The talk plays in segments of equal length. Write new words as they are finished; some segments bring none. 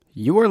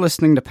You are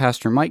listening to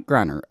Pastor Mike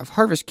Greiner of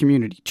Harvest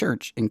Community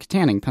Church in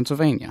Katanning,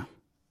 Pennsylvania.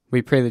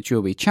 We pray that you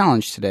will be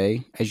challenged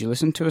today as you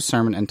listen to a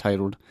sermon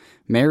entitled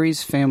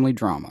Mary's Family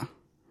Drama,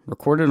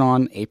 recorded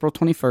on April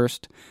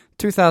 21st,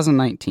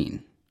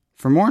 2019.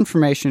 For more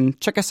information,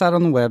 check us out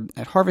on the web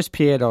at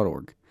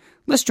harvestpa.org.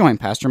 Let's join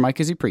Pastor Mike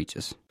as he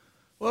preaches.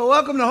 Well,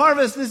 welcome to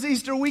Harvest this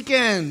Easter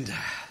weekend.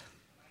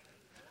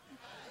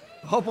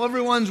 Hope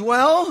everyone's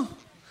well.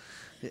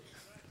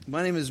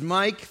 My name is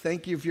Mike.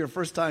 Thank you for your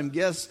first-time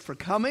guest for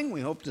coming.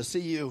 We hope to see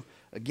you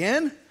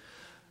again.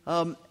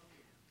 At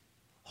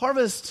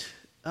Harvest,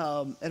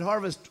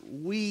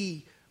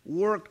 we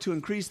work to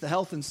increase the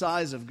health and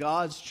size of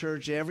God's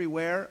church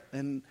everywhere,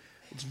 and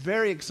it's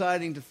very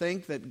exciting to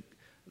think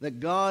that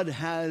God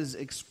has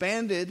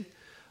expanded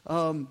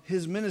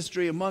His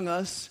ministry among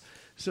us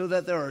so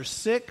that there are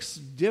 6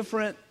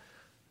 different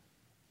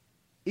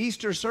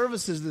Easter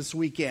services this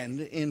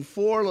weekend in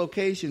 4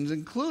 locations,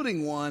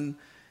 including one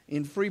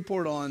in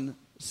Freeport on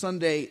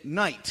Sunday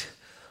night.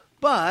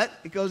 But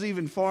it goes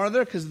even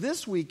farther because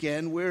this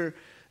weekend we're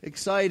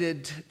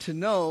excited to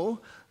know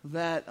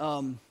that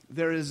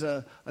there is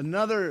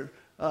another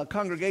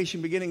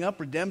congregation beginning up,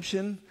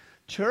 Redemption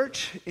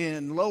Church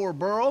in Lower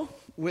Borough,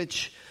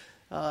 which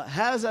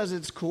has as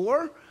its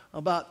core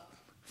about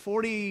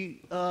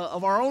 40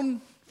 of our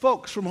own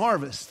folks from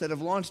Harvest that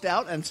have launched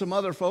out, and some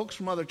other folks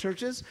from other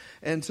churches.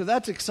 And so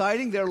that's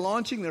exciting. They're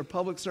launching their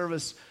public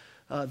service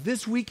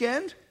this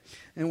weekend.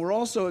 And we're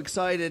also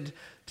excited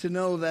to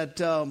know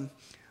that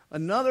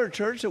another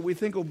church that we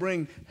think will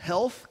bring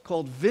health,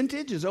 called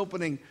Vintage, is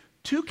opening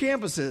 2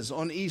 campuses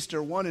on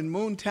Easter, one in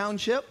Moon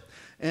Township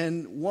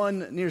and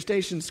one near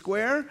Station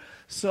Square.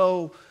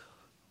 So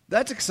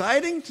that's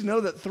exciting to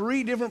know that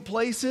 3 different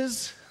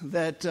places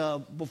that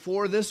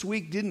before this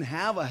week didn't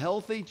have a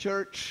healthy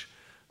church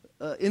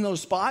in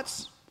those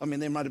spots. I mean,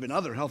 there might have been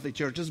other healthy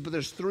churches, but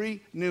there's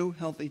 3 new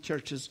healthy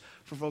churches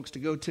for folks to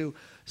go to.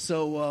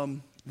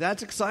 So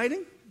that's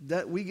exciting.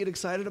 That we get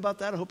excited about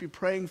that. I hope you're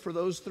praying for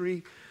those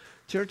 3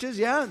 churches.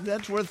 Yeah,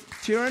 that's worth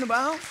cheering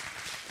about.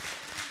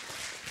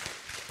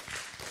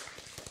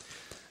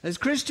 As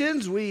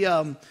Christians,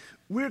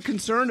 we're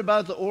concerned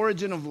about the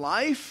origin of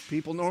life.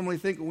 People normally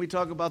think when we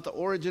talk about the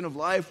origin of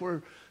life,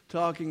 we're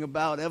talking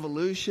about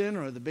evolution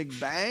or the Big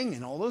Bang,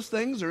 and all those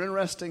things are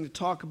interesting to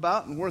talk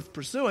about and worth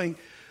pursuing.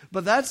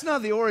 But that's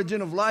not the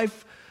origin of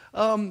life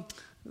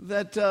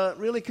that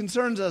really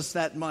concerns us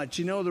that much.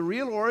 You know, the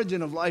real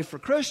origin of life for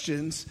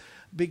Christians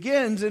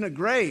begins in a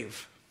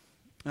grave,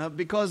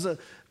 because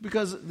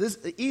this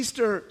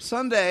Easter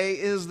Sunday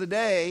is the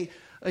day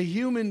a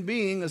human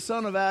being, a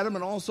son of Adam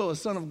and also a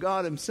son of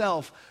God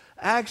himself,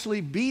 actually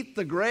beat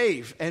the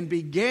grave and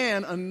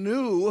began a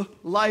new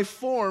life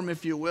form,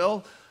 if you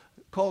will,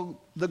 called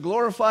the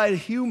glorified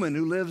human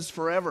who lives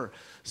forever.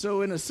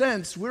 So in a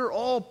sense, we're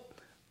all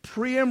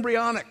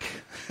pre-embryonic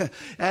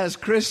as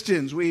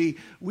Christians. We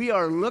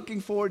are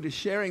looking forward to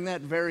sharing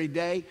that very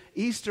day.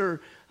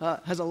 Easter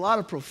has a lot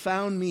of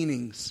profound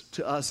meanings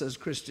to us as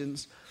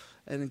Christians,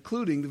 and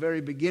including the very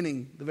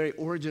beginning, the very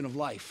origin of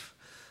life.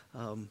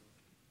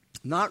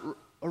 Not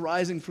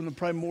arising from the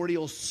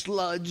primordial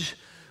sludge,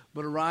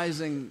 but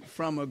arising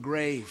from a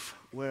grave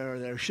where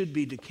there should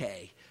be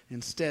decay.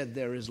 Instead,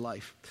 there is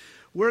life.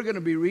 We're going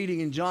to be reading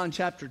in John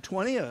chapter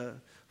 20, a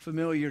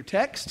familiar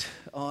text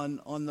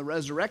on the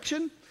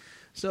resurrection.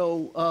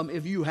 So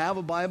if you have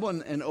a Bible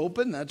and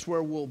open, that's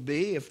where we'll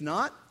be. If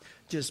not,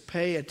 just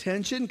pay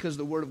attention because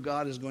the Word of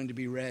God is going to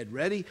be read.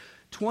 Ready?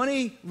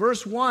 20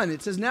 verse 1.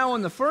 It says, "Now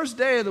on the first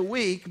day of the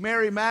week,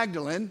 Mary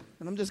Magdalene,"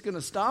 and I'm just going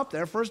to stop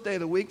there. First day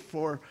of the week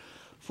for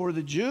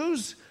the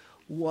Jews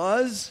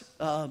was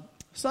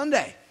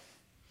Sunday.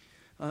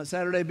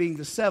 Saturday being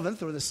the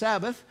 7th or the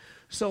Sabbath.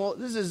 So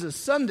this is a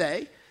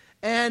Sunday.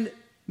 And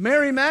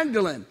Mary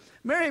Magdalene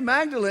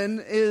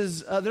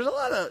is,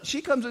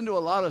 she comes into a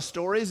lot of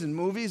stories and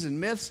movies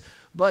and myths,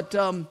 but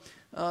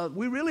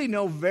we really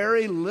know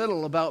very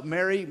little about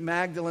Mary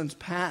Magdalene's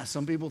past.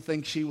 Some people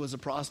think she was a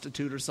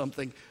prostitute or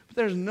something, but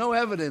there's no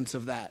evidence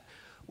of that.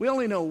 We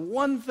only know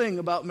one thing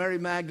about Mary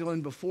Magdalene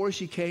before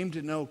she came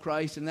to know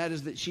Christ, and that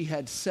is that she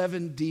had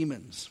 7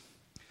 demons.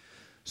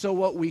 So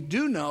what we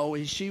do know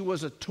is she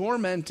was a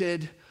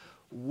tormented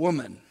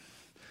woman.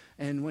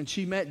 And when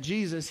she met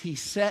Jesus, he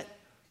set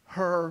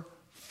her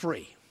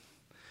free.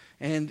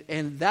 And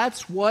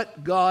that's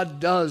what God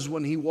does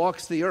when he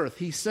walks the earth.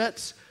 He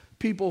sets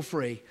people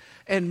free.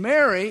 And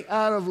Mary,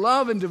 out of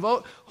love and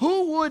devotion,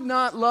 who would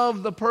not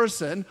love the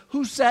person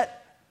who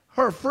set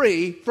her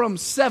free from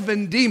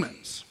 7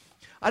 demons?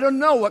 I don't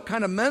know what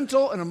kind of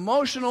mental and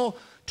emotional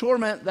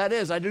torment that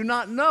is. I do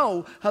not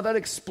know how that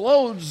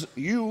explodes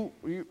your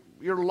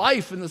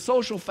life and the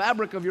social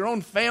fabric of your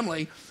own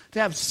family to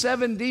have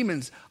 7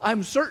 demons.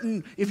 I'm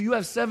certain if you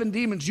have 7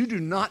 demons, you do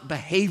not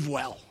behave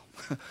well.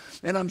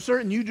 And I'm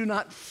certain you do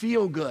not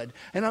feel good.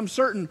 And I'm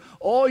certain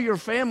all your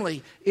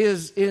family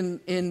is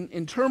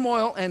in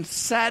turmoil and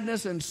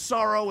sadness and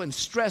sorrow and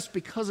stress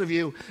because of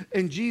you.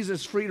 And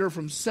Jesus freed her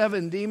from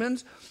 7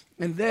 demons.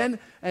 And then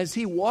as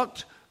he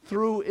walked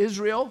through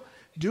Israel,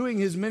 doing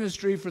his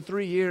ministry for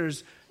 3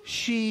 years,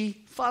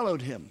 she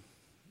followed him.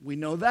 We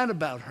know that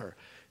about her.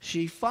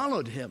 She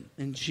followed him,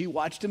 and she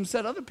watched him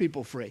set other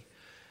people free.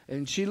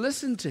 And she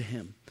listened to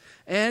him.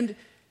 And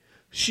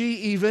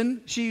she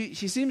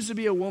seems to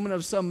be a woman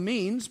of some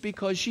means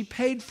because she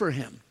paid for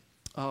him.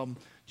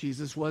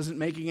 Jesus wasn't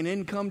making an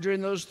income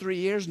during those 3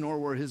 years, nor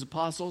were his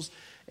apostles.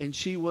 And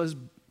she was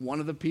one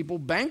of the people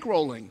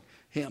bankrolling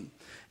him.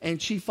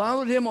 And she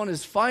followed him on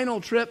his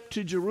final trip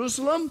to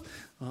Jerusalem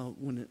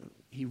when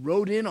he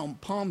rode in on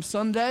Palm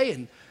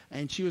Sunday.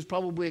 And she was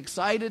probably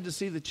excited to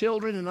see the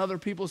children and other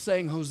people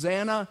saying,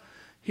 Hosanna,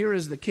 here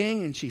is the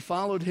king. And she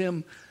followed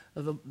him,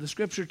 the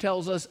scripture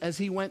tells us, as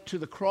he went to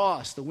the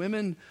cross. The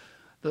women,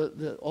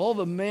 all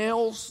the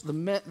males,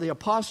 the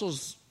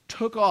apostles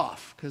took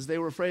off because they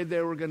were afraid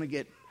they were going to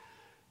get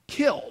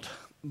killed.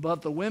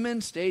 But the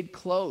women stayed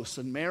close,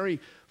 and Mary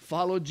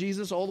followed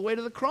Jesus all the way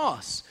to the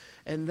cross.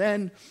 And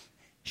then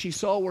she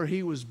saw where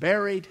he was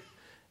buried,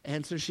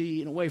 and so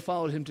she, in a way,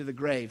 followed him to the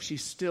grave. She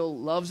still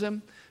loves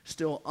him,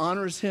 still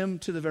honors him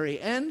to the very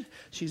end.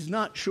 She's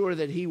not sure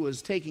that he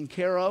was taken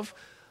care of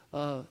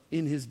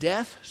in his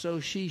death,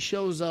 so she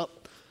shows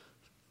up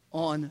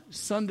on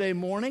Sunday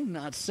morning,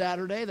 not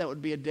Saturday. That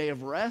would be a day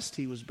of rest.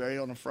 He was buried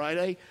on a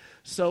Friday.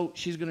 So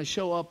she's going to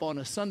show up on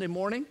a Sunday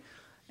morning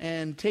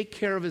and take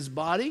care of his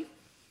body.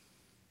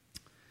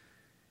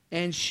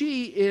 And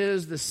she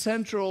is the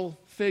central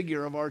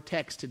figure of our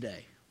text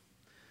today.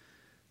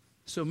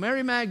 So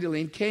Mary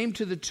Magdalene came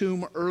to the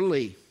tomb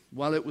early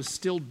while it was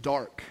still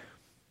dark.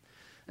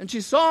 And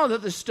she saw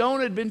that the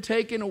stone had been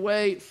taken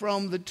away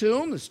from the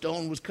tomb. The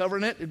stone was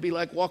covering it. It'd be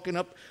like walking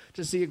up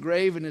to see a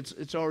grave and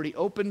it's already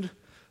opened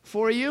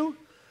for you.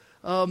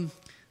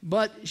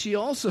 But she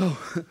also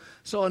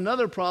saw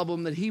another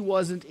problem, that he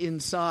wasn't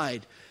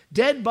inside.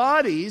 Dead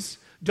bodies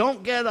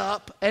don't get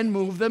up and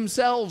move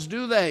themselves,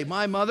 do they?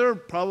 My mother,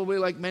 probably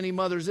like many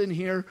mothers in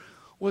here,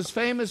 was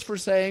famous for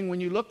saying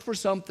when you looked for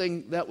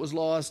something that was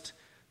lost,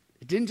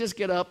 it didn't just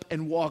get up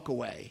and walk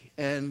away.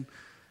 And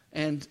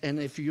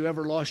if you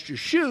ever lost your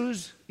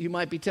shoes, you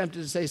might be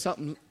tempted to say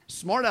something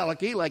smart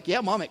alecky like,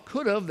 yeah, Mom, it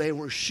could have. They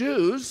were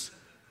shoes.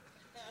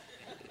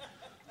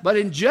 But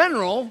in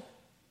general,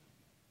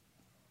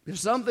 if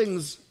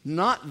something's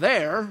not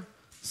there,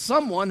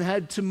 someone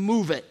had to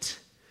move it.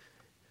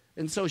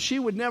 And so she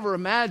would never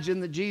imagine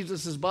that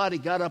Jesus' body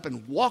got up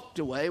and walked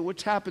away,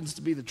 which happens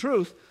to be the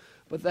truth,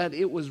 but that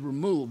it was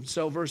removed.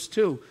 So verse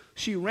 2,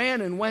 she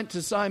ran and went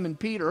to Simon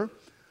Peter,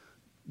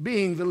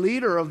 being the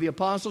leader of the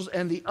apostles,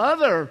 and the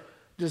other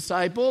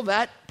disciple.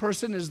 That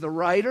person is the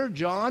writer.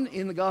 John,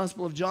 in the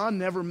Gospel of John,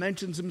 never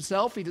mentions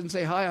himself. He didn't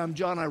say, hi, I'm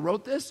John, I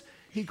wrote this.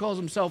 He calls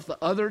himself the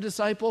other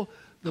disciple,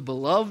 the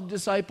beloved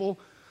disciple,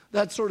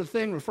 that sort of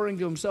thing, referring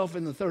to himself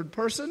in the third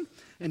person.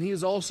 And he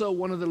is also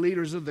one of the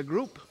leaders of the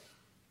group.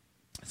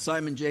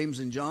 Simon, James,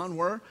 and John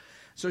were.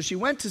 So she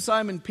went to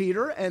Simon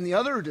Peter and the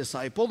other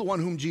disciple, the one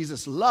whom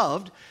Jesus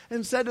loved,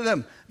 and said to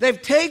them,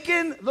 they've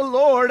taken the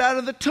Lord out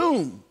of the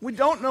tomb. We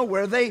don't know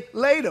where they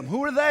laid him.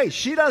 Who are they?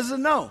 She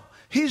doesn't know.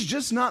 He's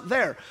just not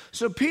there.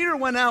 So Peter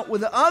went out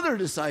with the other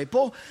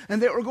disciple,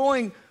 and they were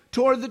going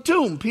toward the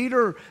tomb.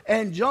 Peter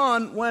and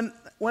John went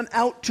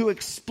out to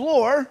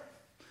explore,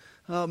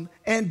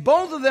 and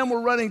both of them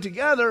were running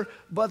together,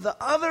 but the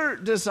other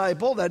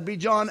disciple, that'd be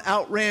John,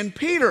 outran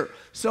Peter.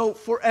 So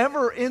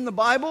forever in the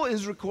Bible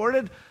is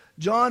recorded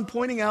John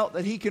pointing out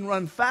that he can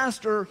run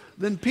faster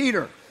than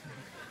Peter.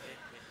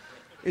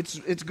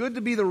 It's good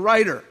to be the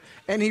writer.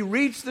 And he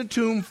reached the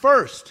tomb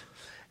first.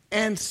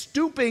 And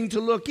stooping to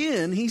look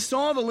in, he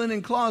saw the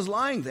linen cloths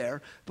lying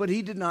there, but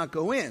he did not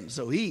go in.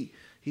 So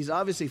he's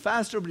obviously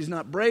faster, but he's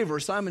not braver.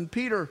 Simon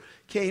Peter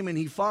came and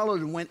he followed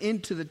and went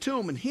into the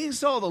tomb, and he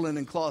saw the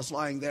linen cloths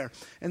lying there.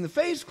 And the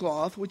face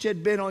cloth, which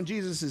had been on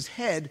Jesus'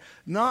 head,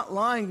 not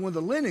lying with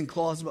the linen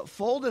cloths, but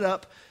folded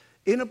up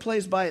in a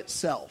place by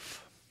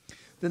itself.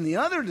 Then the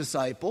other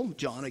disciple,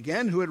 John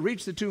again, who had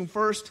reached the tomb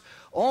first,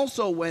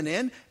 also went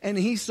in, and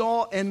he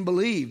saw and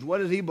believed. What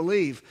did he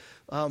believe?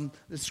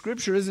 The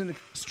scripture isn't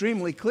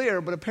extremely clear,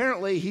 but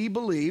apparently he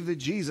believed that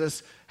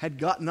Jesus had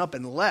gotten up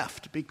and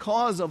left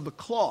because of the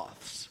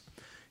cloths.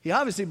 He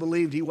obviously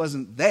believed he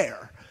wasn't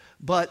there,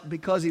 but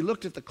because he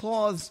looked at the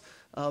cloths,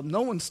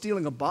 no one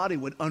stealing a body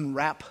would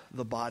unwrap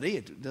the body.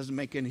 It doesn't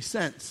make any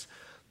sense.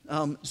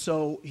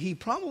 So he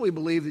probably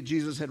believed that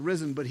Jesus had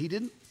risen, but he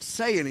didn't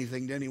say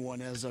anything to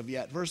anyone as of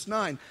yet. Verse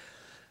 9,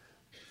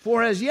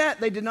 for as yet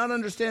they did not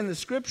understand the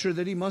scripture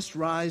that he must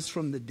rise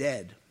from the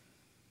dead.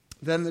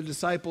 Then the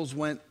disciples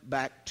went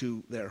back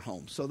to their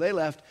home. So they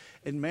left,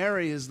 and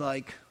Mary is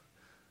like,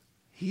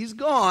 he's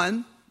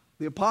gone.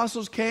 The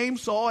apostles came,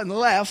 saw, and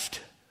left.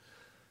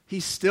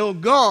 He's still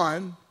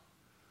gone.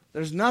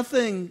 There's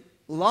nothing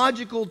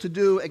logical to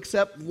do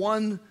except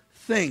one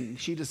thing.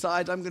 She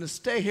decides, I'm going to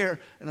stay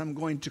here, and I'm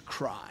going to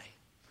cry.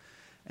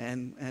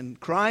 And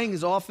crying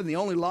is often the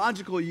only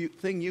logical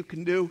thing you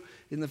can do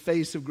in the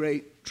face of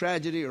great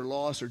tragedy or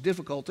loss or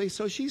difficulty.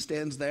 So she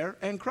stands there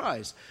and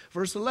cries.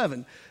 Verse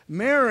 11,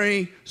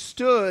 Mary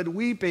stood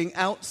weeping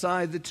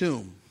outside the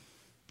tomb.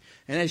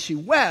 And as she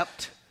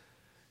wept,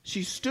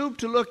 she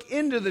stooped to look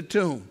into the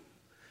tomb.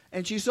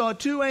 And she saw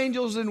two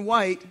angels in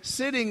white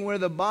sitting where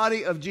the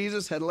body of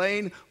Jesus had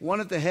lain, one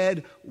at the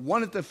head,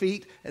 one at the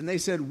feet. And they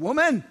said,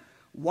 "Woman,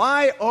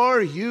 why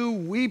are you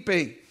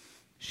weeping?"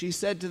 She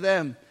said to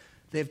them,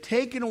 "They've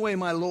taken away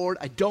my Lord.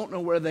 I don't know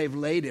where they've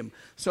laid him."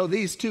 So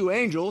these two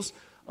angels,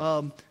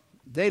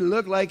 they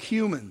look like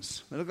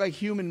humans. They look like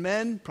human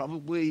men,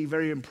 probably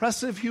very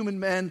impressive human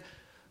men.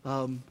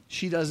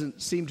 She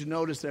doesn't seem to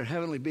notice they're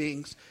heavenly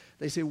beings.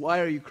 They say, "Why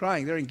are you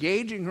crying?" They're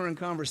engaging her in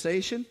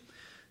conversation.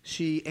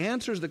 She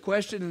answers the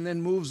question and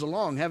then moves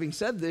along. Having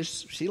said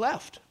this, she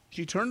left.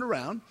 She turned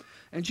around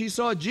and she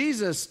saw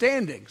Jesus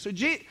standing. So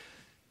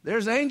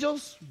there's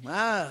angels.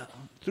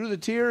 Through the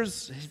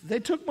tears, "They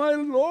took my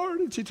Lord."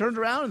 And she turned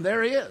around and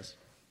there he is.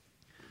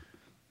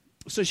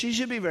 So she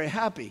should be very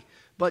happy,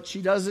 but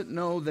she doesn't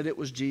know that it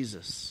was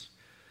Jesus.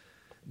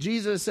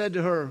 Jesus said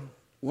to her,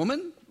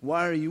 "Woman,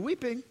 why are you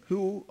weeping?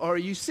 Who are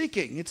you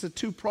seeking?" It's a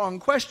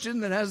two-pronged question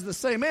that has the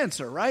same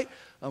answer, right?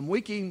 I'm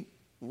weeping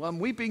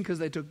because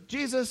they took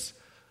Jesus.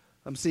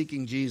 I'm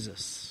seeking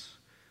Jesus.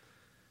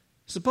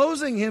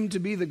 Supposing him to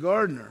be the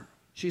gardener,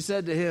 she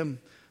said to him,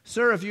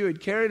 "Sir, if you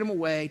had carried him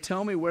away,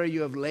 tell me where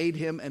you have laid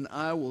him, and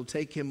I will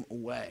take him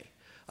away."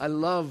 I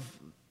love,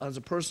 as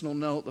a personal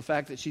note, the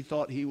fact that she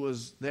thought he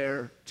was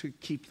there to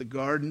keep the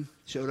garden.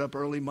 Showed up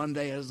early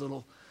Monday as a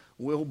little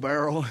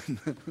wheelbarrow.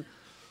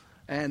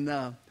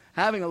 And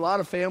having a lot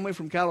of family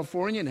from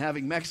California and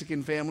having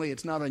Mexican family,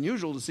 it's not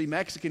unusual to see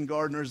Mexican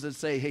gardeners that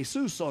say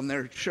Jesus on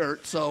their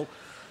shirt. So,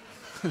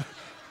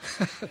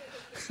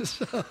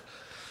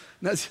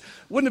 that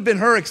wouldn't have been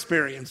her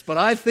experience, but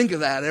I think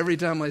of that every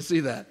time I see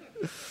that.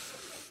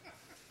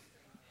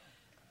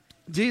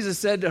 Jesus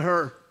said to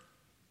her,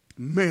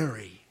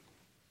 "Mary."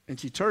 And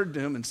she turned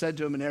to him and said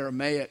to him in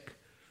Aramaic,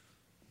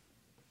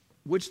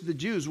 which the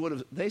Jews would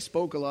have, they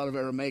spoke a lot of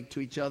Aramaic to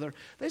each other.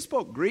 They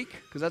spoke Greek,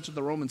 because that's what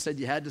the Romans said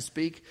you had to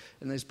speak,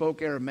 and they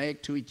spoke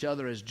Aramaic to each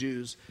other as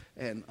Jews,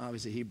 and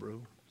obviously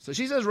Hebrew. So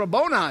she says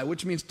Rabboni,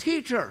 which means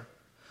teacher.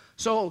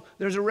 So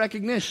there's a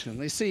recognition.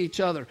 They see each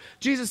other.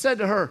 Jesus said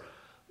to her,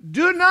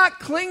 "Do not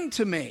cling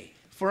to me,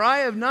 for I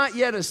have not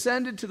yet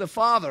ascended to the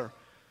Father.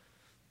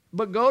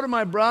 But go to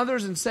my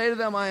brothers and say to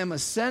them, I am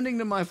ascending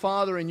to my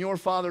Father and your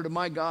Father, to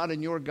my God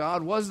and your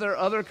God." Was there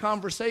other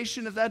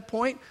conversation at that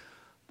point?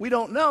 We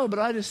don't know, but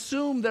I'd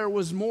assume there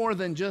was more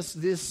than just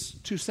these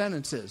two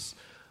sentences.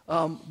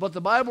 But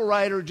the Bible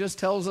writer just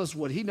tells us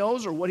what he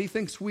knows or what he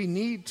thinks we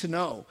need to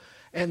know.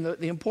 And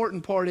the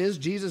important part is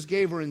Jesus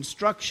gave her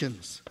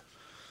instructions.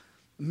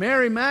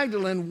 Mary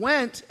Magdalene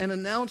went and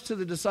announced to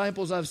the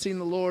disciples, "I've seen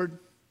the Lord,"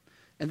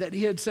 and that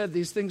he had said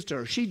these things to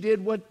her. She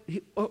did what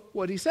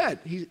he said.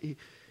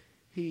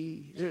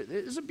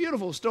 It's a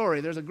beautiful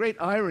story. There's a great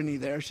irony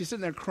there. She's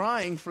sitting there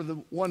crying for the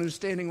one who's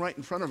standing right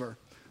in front of her.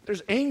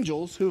 There's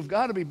angels who've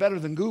got to be better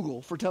than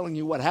Google for telling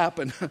you what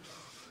happened.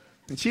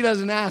 And she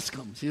doesn't ask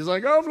them. She's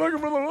like, "I'm looking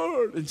for the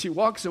Lord." And she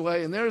walks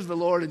away, and there's the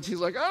Lord. And she's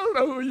like, "I don't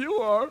know who you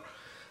are."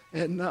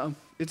 And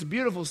it's a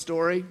beautiful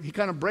story. He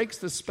kind of breaks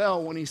the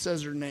spell when he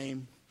says her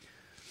name.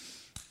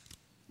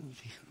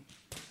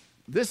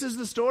 This is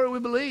the story we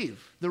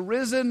believe. The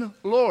risen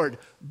Lord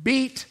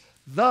beat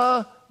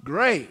the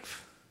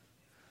grave.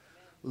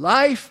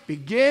 Life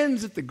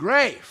begins at the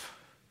grave.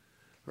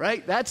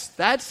 Right?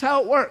 That's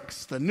how it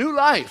works. The new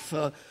life.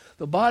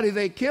 The body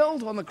they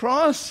killed on the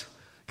cross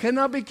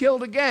cannot be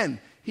killed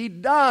again. He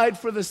died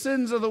for the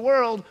sins of the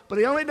world, but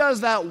he only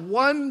does that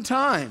one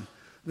time.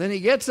 Then he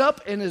gets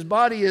up and his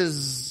body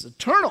is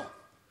eternal.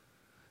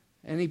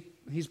 And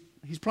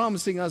he's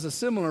promising us a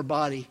similar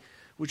body,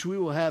 which we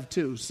will have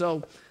too.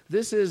 So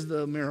this is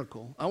the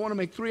miracle. I want to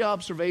make 3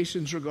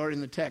 observations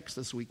regarding the text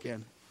this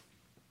weekend.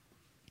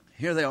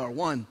 Here they are.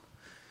 1.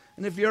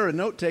 And if you're a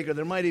note taker,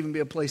 there might even be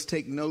a place to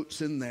take notes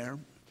in there.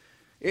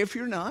 If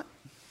you're not,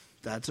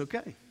 that's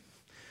okay.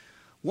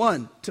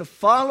 1, to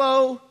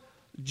follow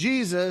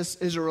Jesus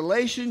is a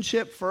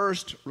relationship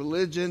first,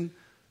 religion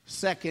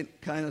second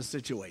kind of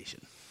situation.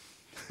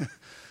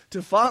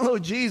 To follow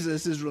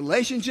Jesus is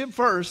relationship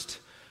first,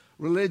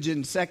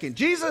 religion second.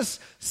 Jesus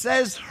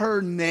says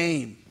her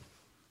name.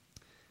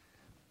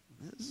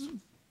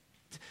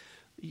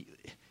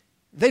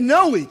 They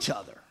know each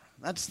other.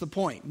 That's the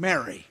point.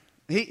 Mary.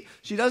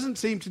 She doesn't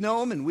seem to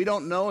know him, and we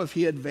don't know if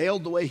he had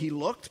veiled the way he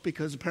looked,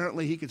 because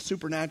apparently he could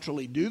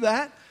supernaturally do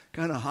that,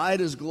 kind of hide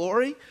his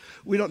glory.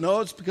 We don't know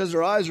it's because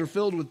her eyes were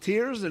filled with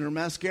tears and her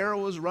mascara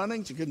was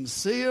running. She couldn't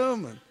see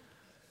him.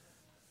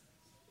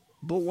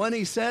 But when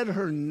he said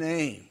her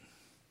name,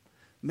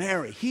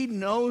 Mary, he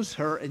knows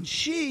her and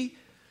she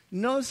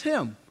knows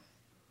him.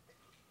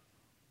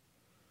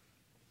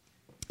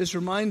 This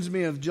reminds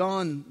me of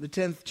John, the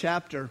 10th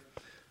chapter,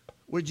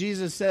 where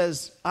Jesus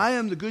says, "I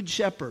am the good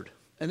shepherd."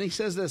 And he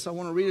says this, I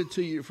want to read it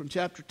to you from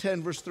chapter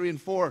 10, verse 3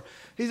 and 4.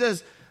 He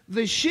says,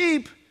 "The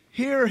sheep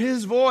hear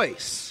his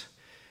voice,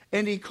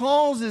 and he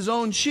calls his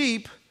own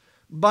sheep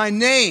by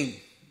name,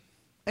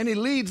 and he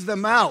leads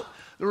them out."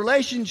 The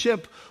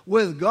relationship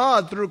with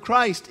God through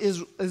Christ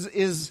is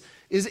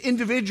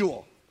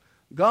individual.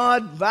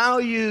 God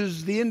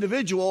values the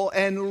individual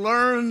and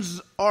learns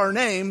our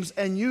names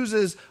and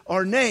uses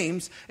our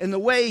names. And the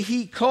way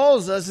He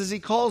calls us is He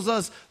calls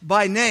us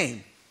by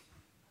name.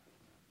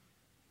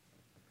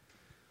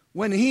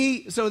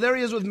 So there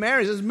He is with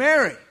Mary. He says,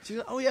 Mary. She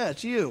says, oh yeah,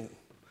 it's you.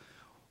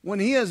 When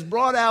He has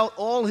brought out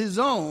all His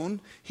own,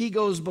 He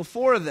goes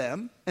before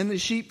them, and the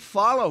sheep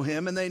follow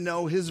Him, and they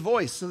know His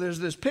voice. So there's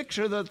this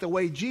picture that the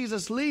way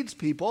Jesus leads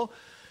people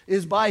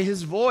is by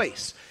His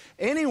voice.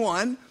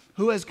 Anyone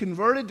who has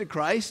converted to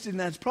Christ, and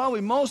that's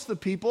probably most of the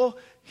people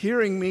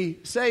hearing me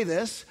say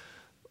this,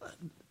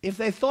 if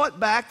they thought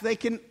back, they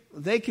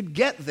could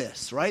get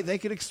this, right? They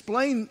could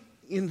explain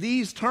in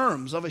these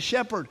terms of a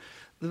shepherd.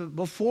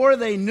 Before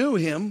they knew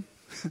Him,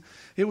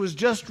 it was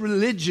just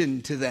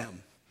religion to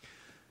them.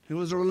 It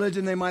was a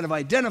religion they might have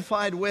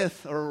identified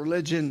with, or a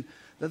religion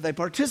that they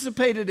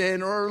participated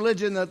in, or a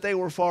religion that they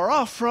were far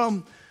off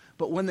from.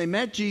 But when they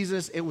met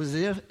Jesus, it was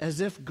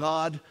as if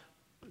God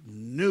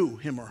knew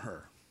him or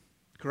her.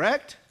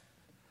 Correct?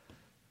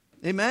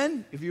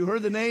 Amen? If you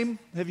heard the name,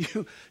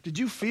 did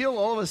you feel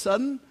all of a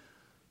sudden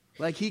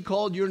like He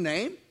called your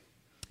name?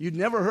 You'd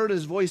never heard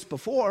His voice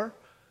before,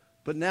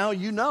 but now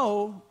you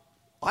know.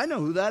 I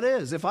know who that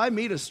is. If I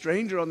meet a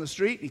stranger on the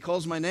street, he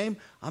calls my name,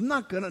 I'm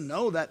not going to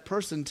know that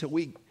person till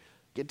we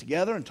get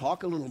together and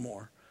talk a little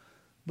more.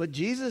 But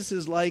Jesus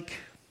is like,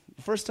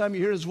 the first time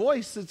you hear His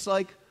voice, it's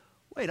like,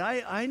 wait,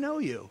 I know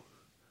you.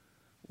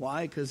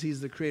 Why? Because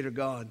He's the Creator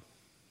God.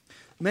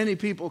 Many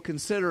people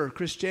consider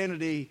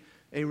Christianity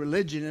a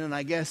religion, and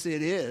I guess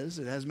it is.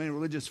 It has many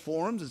religious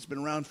forms. It's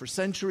been around for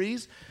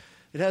centuries.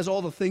 It has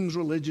all the things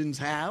religions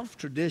have,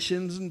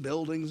 traditions and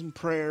buildings and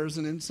prayers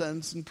and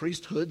incense and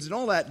priesthoods and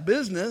all that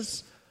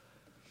business.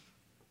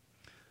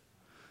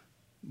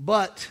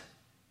 But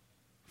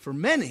for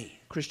many,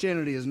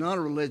 Christianity is not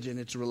a religion,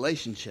 it's a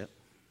relationship.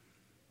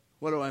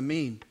 What do I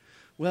mean?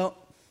 Well,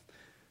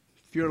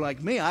 if you're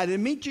like me, I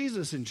didn't meet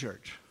Jesus in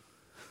church.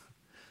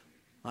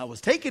 I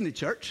was taken to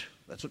church.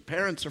 That's what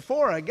parents are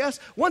for, I guess.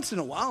 Once in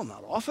a while,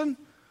 not often.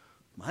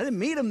 I didn't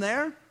meet Him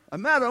there. I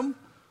met Him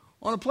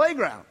on a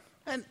playground.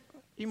 And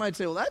you might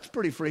say, well, that's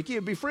pretty freaky.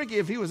 It'd be freaky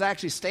if He was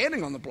actually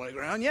standing on the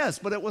playground. Yes,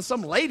 but it was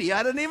some lady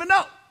I didn't even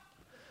know.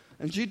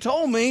 And she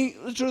told me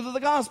the truth of the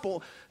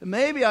gospel. And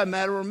maybe I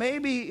met her, or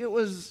maybe it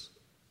was,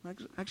 I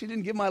actually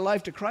didn't give my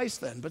life to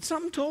Christ then. But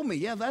something told me,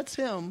 yeah, that's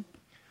Him.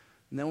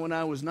 And then when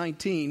I was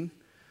 19,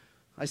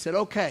 I said,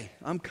 okay,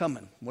 I'm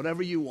coming,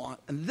 whatever you want.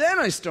 And then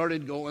I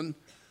started going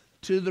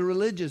to the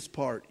religious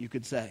part, you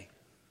could say.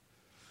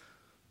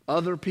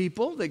 Other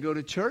people, they go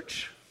to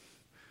church.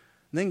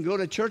 They can go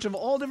to church of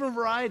all different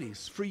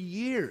varieties for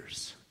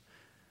years.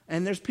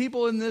 And there's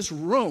people in this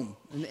room,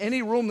 in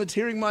any room that's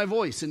hearing my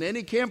voice, in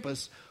any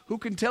campus, who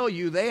can tell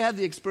you they had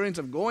the experience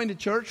of going to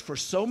church for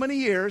so many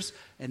years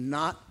and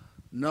not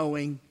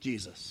knowing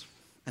Jesus.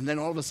 And then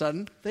all of a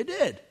sudden, they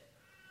did.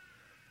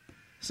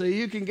 So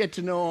you can get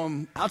to know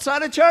Him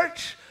outside of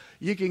church.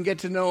 You can get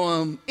to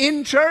know Him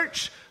in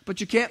church. But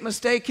you can't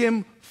mistake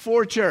Him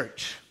for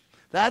church.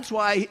 That's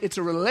why it's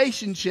a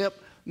relationship,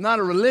 not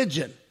a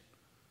religion.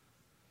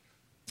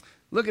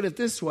 Look at it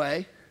this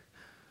way.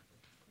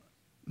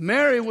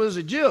 Mary was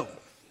a Jew.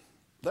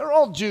 They're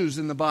all Jews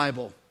in the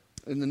Bible,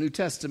 in the New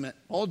Testament.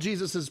 All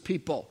Jesus'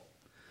 people.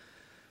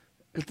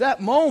 At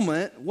that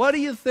moment, what do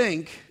you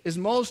think is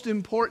most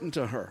important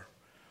to her?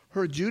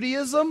 Her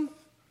Judaism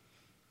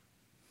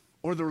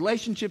or the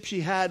relationship she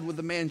had with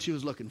the man she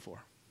was looking for?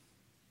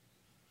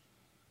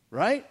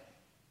 Right?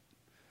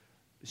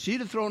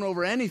 She'd have thrown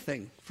over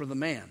anything for the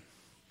man.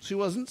 She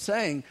wasn't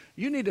saying,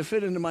 you need to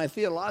fit into my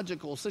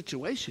theological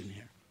situation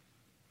here.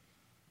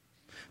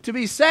 To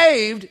be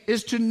saved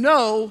is to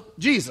know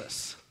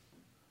Jesus.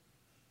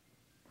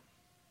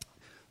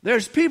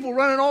 There's people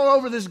running all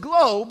over this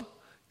globe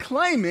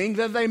claiming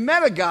that they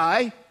met a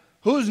guy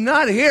who's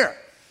not here.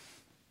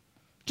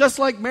 Just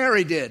like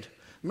Mary did.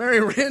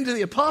 Mary ran to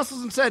the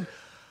apostles and said,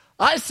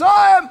 I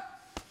saw Him.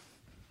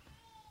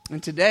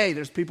 And today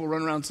there's people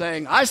running around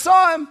saying, I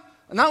saw Him.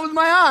 Not with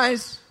my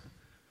eyes.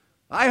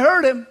 I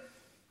heard Him.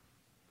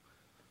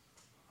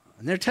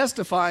 And they're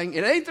testifying.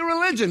 It ain't the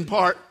religion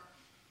part.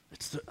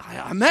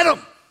 I met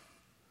Him.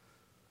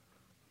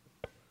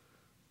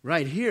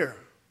 Right here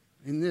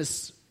in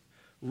this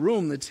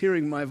room that's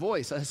hearing my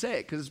voice. I say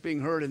it because it's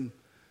being heard in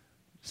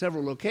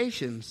several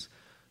locations.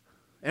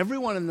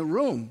 Everyone in the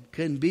room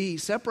can be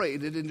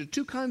separated into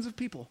two kinds of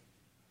people.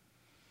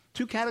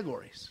 Two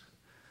categories.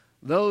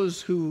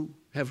 Those who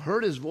have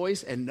heard His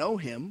voice and know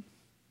Him,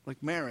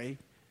 like Mary,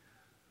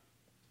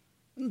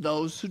 and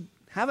those who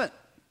haven't.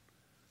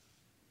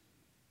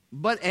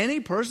 But any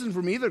person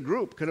from either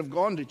group could have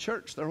gone to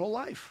church their whole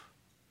life.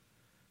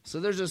 So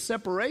there's a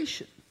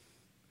separation.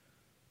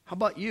 How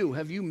about you?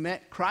 Have you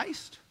met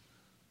Christ?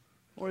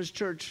 Or is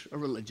church a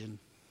religion?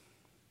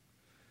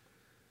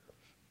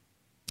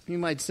 You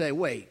might say,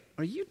 wait,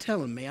 are you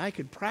telling me I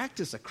could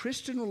practice a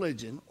Christian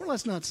religion? Or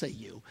let's not say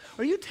you.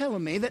 Are you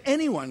telling me that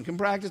anyone can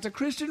practice a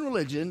Christian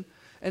religion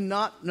and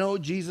not know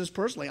Jesus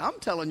personally? I'm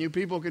telling you,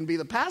 people can be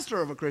the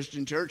pastor of a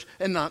Christian church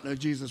and not know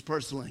Jesus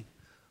personally.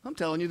 I'm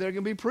telling you, there are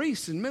going to be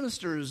priests and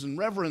ministers and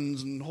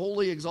reverends and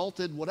holy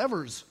exalted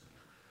whatevers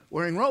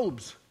wearing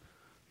robes.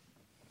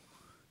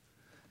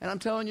 And I'm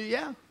telling you,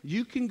 yeah,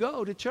 you can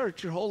go to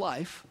church your whole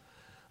life,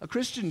 a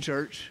Christian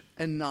church,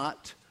 and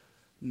not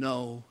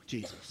know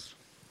Jesus.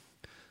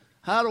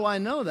 How do I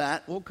know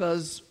that? Well,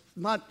 because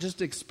not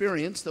just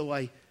experience, though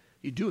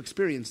you do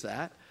experience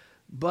that,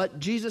 but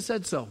Jesus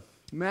said so.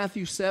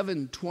 Matthew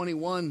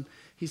 7:21,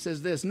 he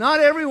says this, "Not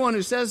everyone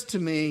who says to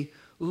me,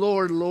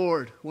 'Lord,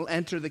 Lord,' will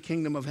enter the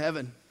kingdom of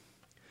heaven,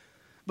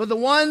 but the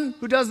one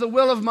who does the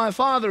will of my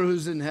Father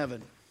who's in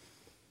heaven."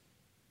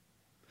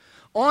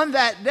 On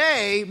that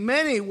day,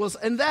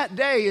 and that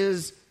day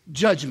is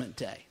Judgment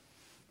Day,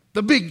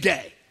 the big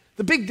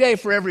day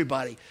for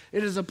everybody.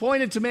 It is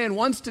appointed to man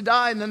once to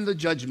die and then the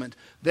judgment.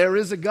 There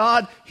is a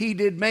God. He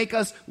did make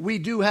us. We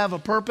do have a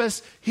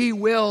purpose. He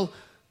will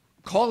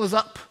call us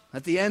up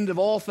at the end of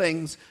all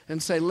things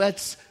and say,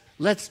 let's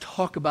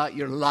talk about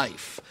your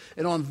life.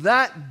 And on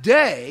that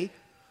day,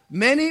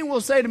 many will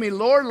say to me,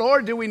 "Lord,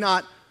 Lord, do we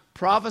not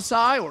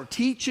prophesy or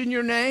teach in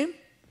your name?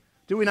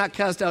 Do we not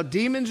cast out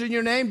demons in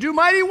your name? Do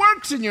mighty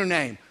works in your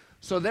name?"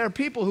 So there are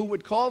people who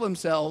would call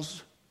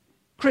themselves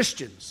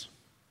Christians.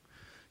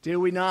 Did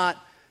we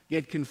not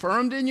get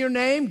confirmed in your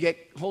name, get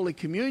Holy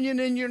Communion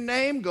in your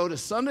name, go to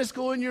Sunday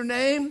school in your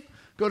name,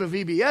 go to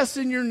VBS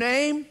in your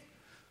name?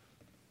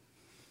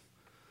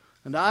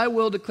 "And I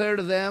will declare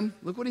to them,"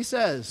 look what he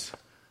says,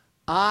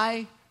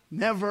 "I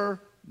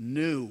never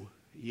knew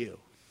you."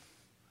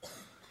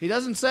 He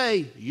doesn't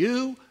say,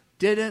 "You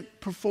didn't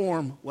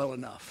perform well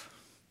enough."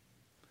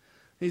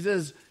 He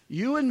says,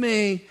 "You and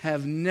me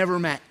have never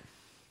met.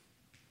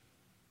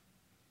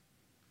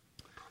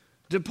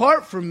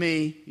 Depart from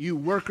me, you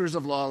workers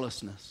of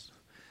lawlessness."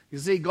 You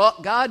see,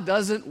 God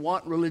doesn't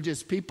want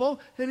religious people,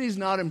 and he's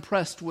not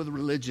impressed with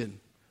religion.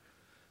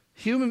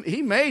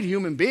 He made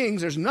human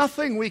beings. There's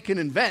nothing we can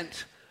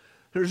invent.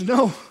 There's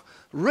no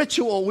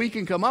ritual we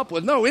can come up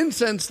with, no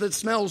incense that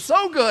smells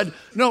so good,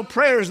 no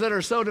prayers that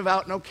are so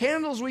devout, no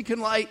candles we can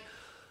light,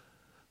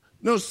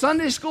 no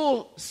Sunday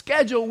school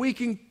schedule we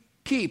can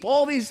keep.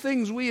 All these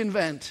things we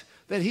invent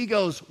that he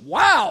goes,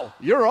 "Wow,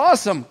 you're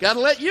awesome. Got to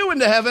let you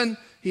into heaven."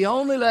 He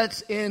only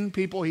lets in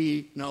people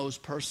he knows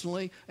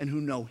personally and who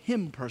know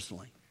him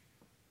personally.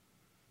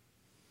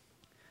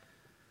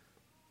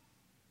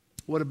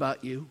 What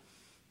about you?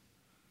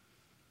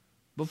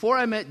 Before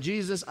I met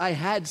Jesus, I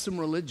had some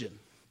religion.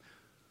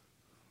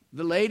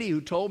 The lady who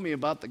told me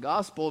about the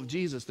gospel of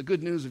Jesus, the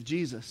good news of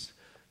Jesus,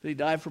 that he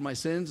died for my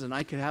sins and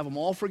I could have them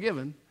all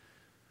forgiven,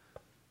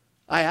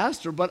 I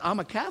asked her, "But I'm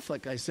a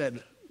Catholic." I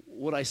said,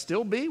 "Would I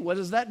still be? What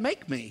does that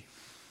make me?"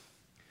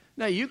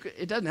 Now,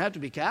 it doesn't have to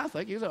be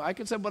Catholic. I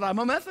could say, "But I'm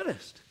a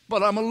Methodist.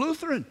 But I'm a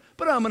Lutheran.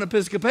 But I'm an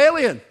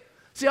Episcopalian."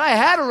 See, I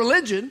had a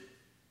religion,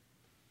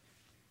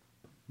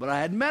 but I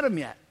hadn't met him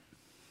yet.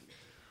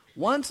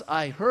 Once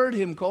I heard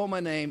him call my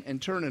name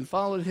and turned and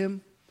followed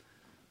him,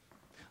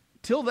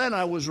 till then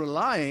I was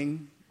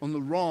relying on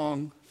the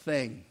wrong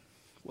thing.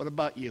 What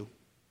about you?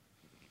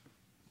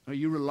 Are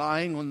you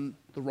relying on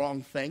the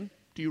wrong thing?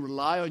 Do you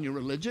rely on your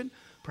religion?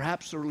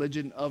 Perhaps the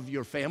religion of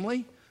your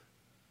family?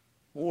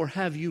 Or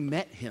have you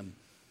met him?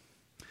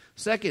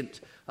 Second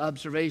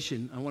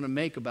observation I want to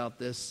make about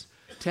this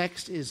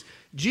text is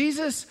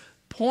Jesus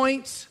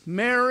points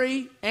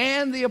Mary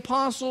and the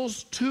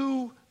apostles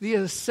to the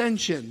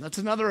ascension. That's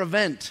another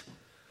event.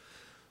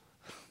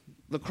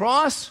 The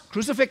cross,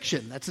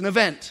 crucifixion, that's an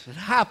event. It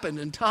happened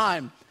in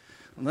time.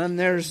 And then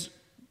there's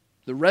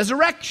the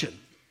resurrection.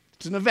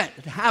 It's an event.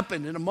 It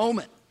happened in a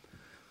moment.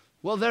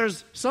 Well,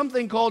 there's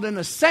something called an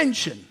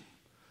ascension,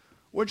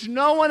 which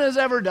no one has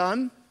ever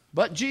done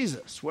but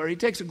Jesus, where he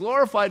takes a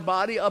glorified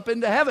body up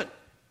into heaven.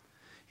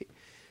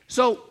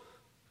 So,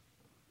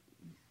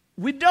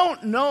 we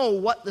don't know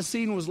what the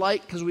scene was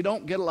like because we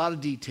don't get a lot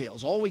of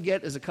details. All we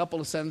get is a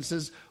couple of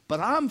sentences, but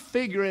I'm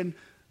figuring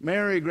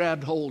Mary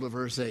grabbed hold of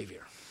her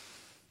Savior.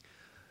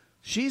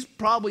 She's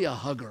probably a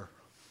hugger.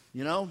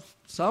 You know,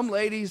 some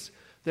ladies,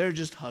 they're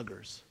just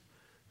huggers.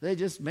 They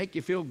just make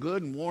you feel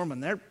good and warm,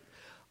 and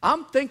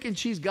I'm thinking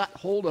she's got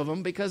hold of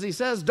him because he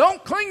says,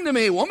 "Don't cling to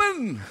me,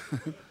 woman."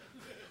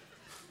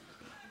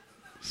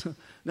 So,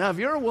 now, if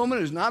you're a woman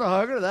who's not a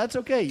hugger, that's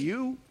okay.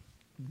 You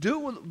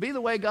be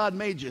the way God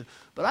made you.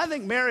 But I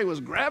think Mary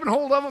was grabbing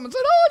hold of him and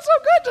said, "Oh, it's so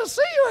good to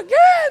see you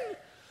again."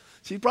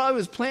 She probably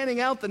was planning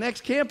out the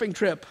next camping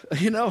trip.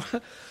 You know,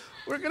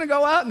 we're going to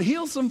go out and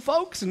heal some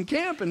folks and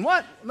camp and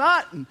what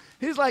not. And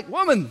he's like,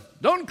 "Woman,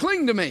 don't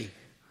cling to me."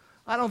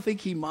 I don't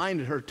think he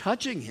minded her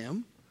touching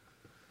him.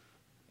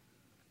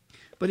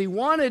 But he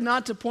wanted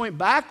not to point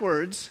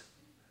backwards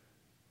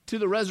to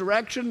the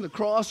resurrection, the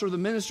cross, or the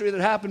ministry that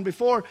happened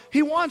before.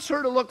 He wants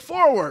her to look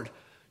forward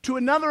to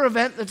another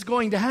event that's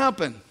going to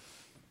happen.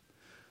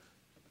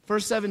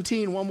 Verse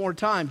 17, one more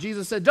time.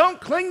 Jesus said, "Don't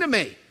cling to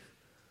me,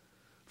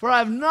 for I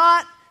have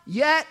not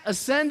yet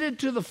ascended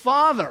to the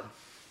Father.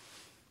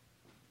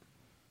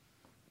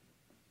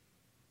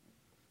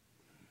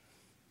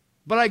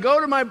 But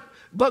go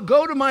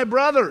to my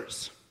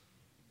brothers.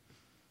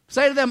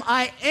 Say to them,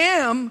 I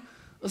am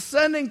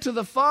ascending to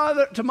the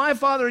Father, to my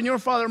Father and your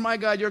Father, my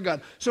God, your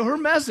God. So her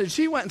message,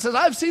 she went and says,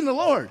 I've seen the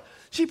Lord.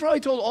 She probably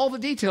told all the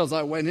details.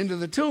 I went into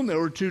the tomb. There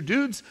were two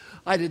dudes.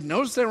 I didn't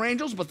notice they were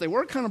angels, but they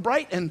were kind of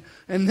bright. And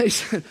they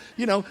said,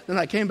 then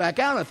I came back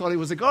out. And I thought he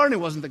was the gardener. It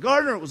wasn't the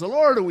gardener. It was the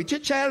Lord. And we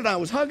chit-chatted. I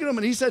was hugging him.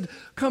 And he said,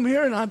 come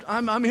here. And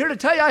I'm here to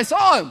tell you I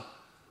saw him.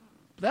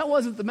 But that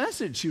wasn't the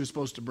message she was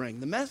supposed to bring.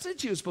 The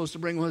message she was supposed to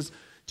bring was,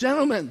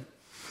 gentlemen,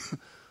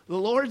 the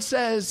Lord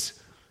says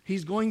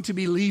he's going to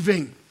be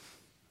leaving.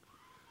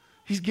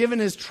 He's given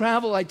his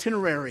travel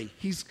itinerary.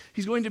 He's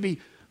going to be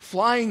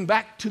flying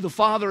back to the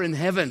Father in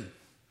heaven.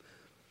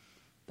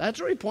 That's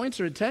where he points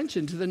her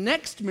attention to the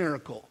next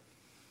miracle.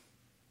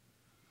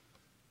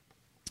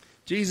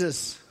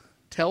 Jesus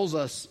tells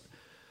us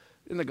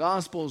in the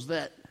Gospels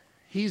that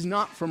he's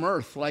not from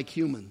earth like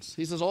humans.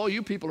 He says, all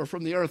you people are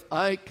from the earth.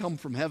 I come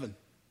from heaven.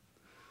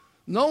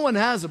 No one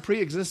has a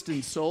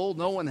pre-existing soul.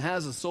 No one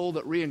has a soul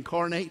that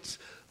reincarnates.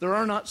 There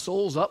are not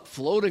souls up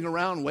floating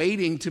around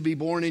waiting to be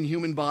born in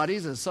human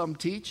bodies, as some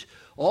teach.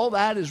 All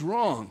that is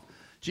wrong.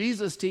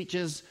 Jesus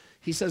teaches,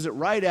 he says it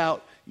right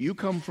out, you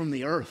come from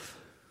the earth.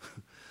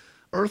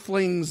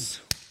 Earthlings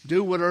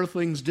do what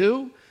earthlings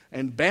do,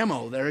 and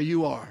bammo, there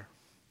you are.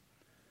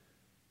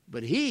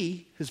 But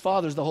he, his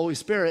Father's the Holy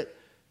Spirit,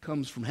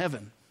 comes from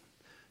heaven.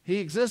 He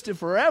existed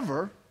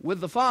forever with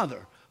the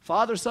Father.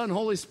 Father, Son,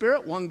 Holy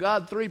Spirit, one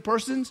God, three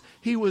persons.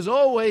 He was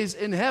always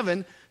in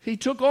heaven. He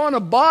took on a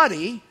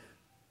body,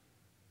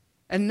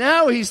 and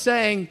now he's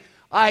saying,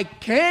 I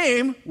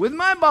came with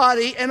my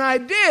body, and I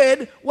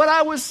did what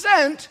I was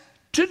sent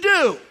to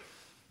do.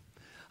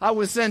 I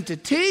was sent to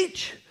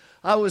teach.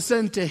 I was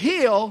sent to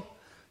heal,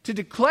 to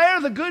declare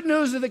the good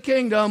news of the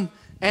kingdom,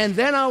 and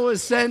then I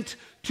was sent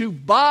to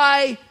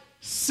buy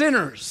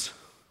sinners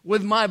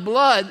with my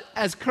blood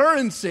as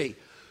currency,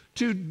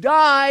 to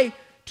die,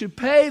 to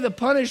pay the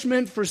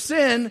punishment for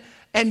sin,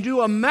 and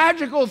do a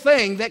magical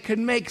thing that could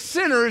make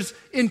sinners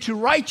into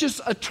righteous,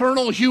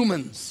 eternal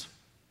humans.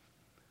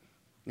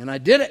 And I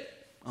did it.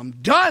 I'm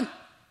done.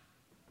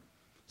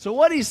 So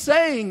what he's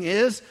saying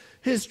is,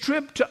 his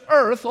trip to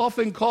earth,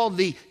 often called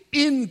the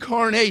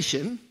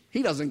incarnation,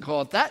 he doesn't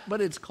call it that,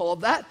 but it's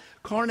called that.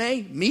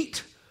 Carne,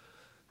 meat.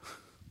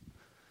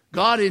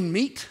 God in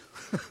meat.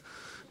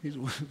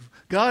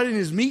 God in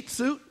his meat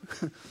suit.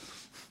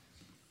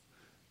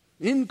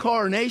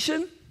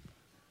 Incarnation.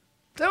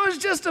 That was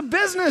just a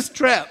business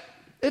trip.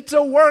 It's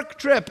a work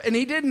trip, and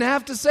he didn't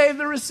have to save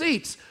the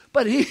receipts.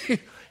 But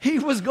he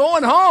was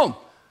going home.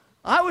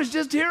 I was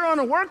just here on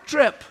a work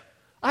trip.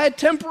 I had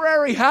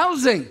temporary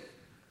housing.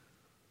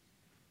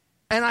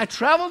 And I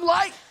traveled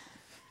light.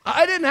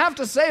 I didn't have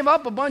to save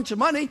up a bunch of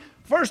money.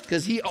 First,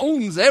 because he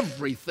owns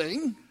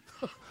everything.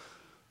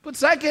 But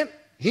second,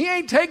 he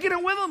ain't taking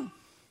it with him.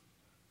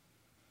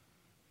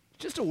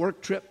 Just a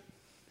work trip.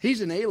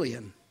 He's an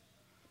alien.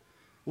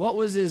 What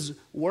was his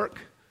work?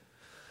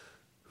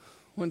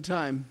 One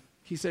time,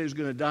 he said he was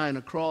going to die on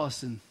a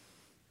cross, and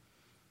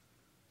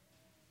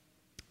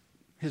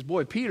his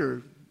boy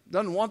Peter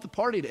doesn't want the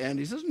party to end.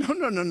 He says,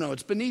 no,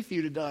 it's beneath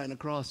you to die on a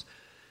cross.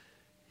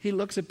 He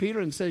looks at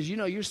Peter and says,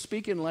 you're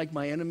speaking like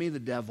my enemy, the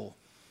devil.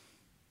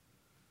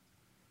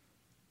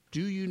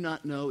 Do you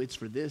not know it's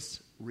for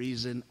this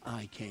reason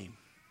I came?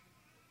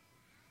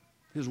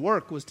 His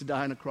work was to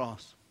die on a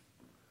cross.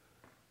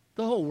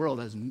 The whole world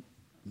has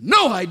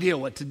no idea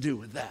what to do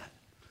with that.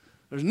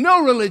 There's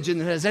no religion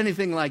that has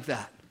anything like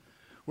that,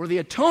 where the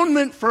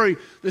atonement for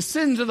the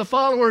sins of the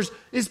followers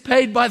is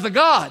paid by the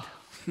God,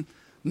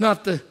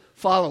 not the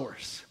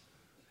followers.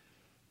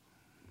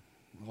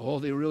 All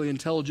the really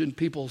intelligent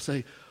people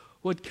say,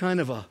 what kind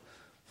of a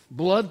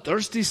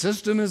bloodthirsty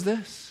system is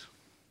this?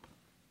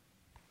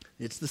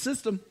 It's the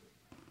system.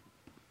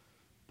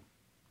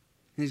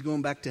 He's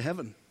going back to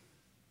heaven.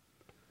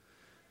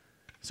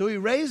 So he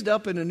raised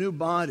up in a new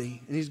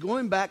body, and he's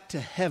going back to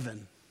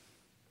heaven.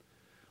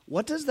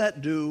 What does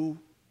that do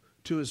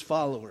to his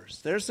followers?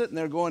 They're sitting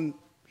there going,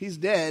 he's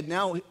dead.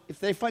 Now, if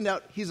they find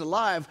out he's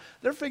alive,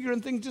 they're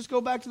figuring things just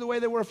go back to the way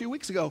they were a few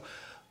weeks ago.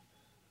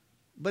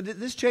 But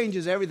this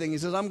changes everything. He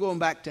says, I'm going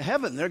back to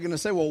heaven. They're going to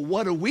say, well,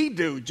 what do we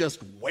do?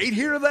 Just wait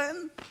here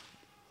then?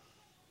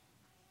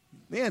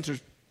 The answer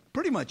is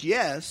pretty much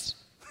yes.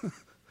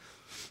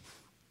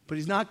 But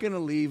he's not going to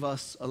leave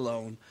us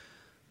alone.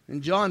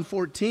 In John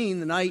 14,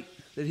 the night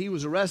that he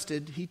was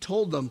arrested, he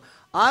told them,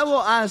 I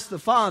will ask the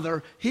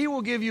Father, he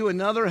will give you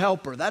another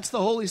helper. That's the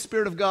Holy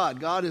Spirit of God.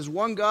 God is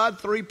one God,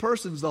 three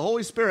persons, the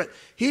Holy Spirit.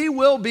 He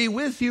will be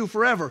with you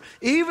forever.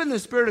 Even the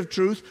Spirit of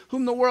truth,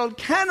 whom the world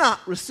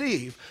cannot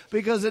receive,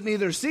 because it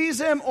neither sees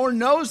him or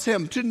knows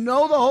him. To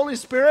know the Holy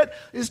Spirit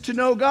is to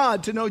know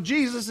God. To know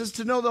Jesus is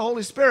to know the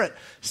Holy Spirit.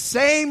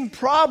 Same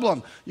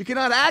problem. You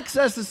cannot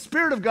access the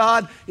Spirit of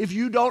God if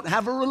you don't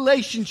have a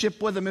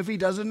relationship with him, if he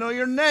doesn't know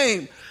your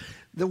name.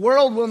 The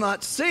world will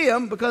not see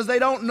him because they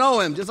don't know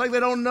him, just like they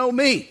don't know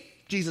me,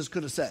 Jesus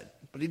could have said,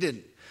 but he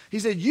didn't. He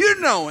said, you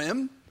know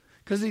him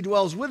because he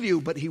dwells with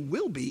you, but he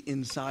will be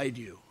inside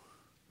you.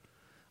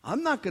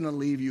 I'm not going to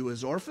leave you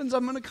as orphans.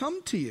 I'm going to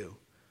come to you.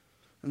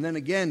 And then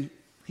again,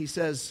 he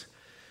says,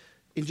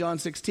 in John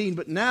 16,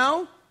 but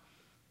now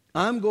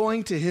I'm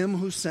going to him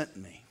who sent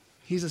me.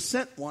 He's a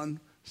sent one,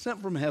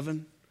 sent from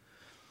heaven.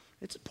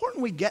 It's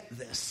important we get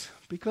this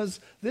because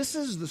this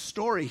is the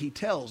story he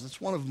tells.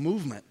 It's one of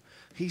movement.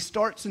 He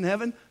starts in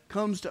heaven,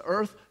 comes to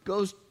earth,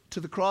 goes to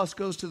the cross,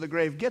 goes to the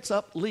grave, gets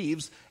up,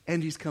 leaves,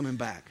 and he's coming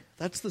back.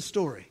 That's the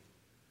story.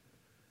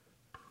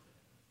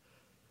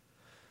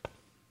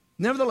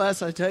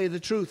 Nevertheless, I tell you the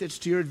truth, it's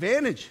to your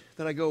advantage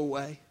that I go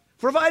away.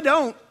 For if I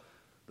don't,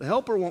 the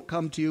helper won't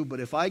come to you, but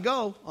if I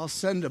go, I'll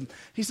send him.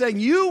 He's saying,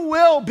 you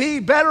will be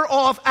better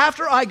off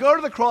after I go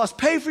to the cross,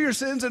 pay for your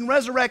sins, and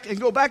resurrect and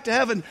go back to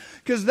heaven,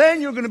 because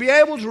then you're going to be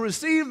able to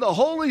receive the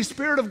Holy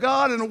Spirit of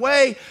God in a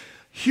way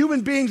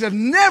human beings have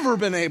never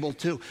been able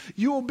to.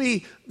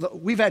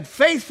 We've had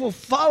faithful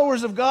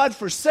followers of God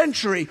for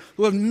centuries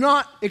who have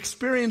not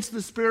experienced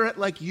the Spirit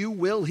like you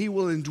will. He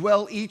will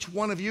indwell each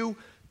one of you,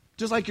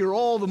 just like you're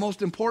all the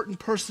most important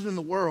person in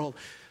the world.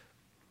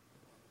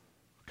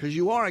 Because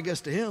you are, I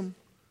guess, to him.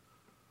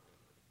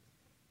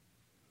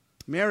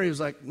 Mary was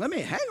like, let me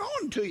hang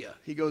on to you.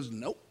 He goes,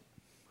 nope,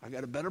 I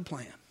got a better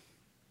plan.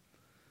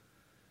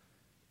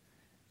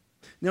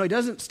 Now, he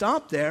doesn't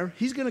stop there.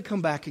 He's going to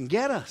come back and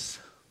get us.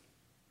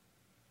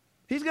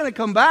 He's going to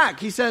come back.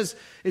 He says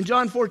in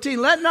John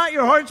 14, let not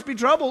your hearts be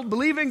troubled.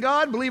 Believe in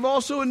God, believe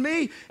also in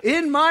me.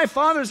 In my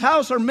Father's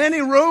house are many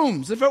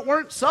rooms. If it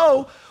weren't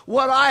so,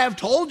 would I have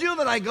told you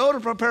that I go to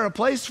prepare a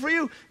place for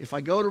you? If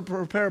I go to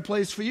prepare a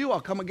place for you,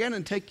 I'll come again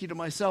and take you to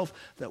myself,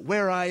 that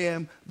where I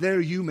am, there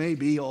you may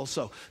be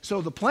also.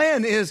 So the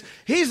plan is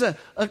he's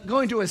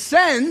going to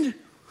ascend,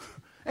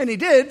 and he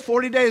did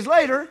 40 days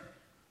later,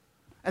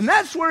 and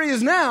that's where he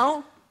is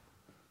now,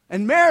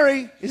 and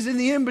Mary is in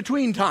the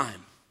in-between time.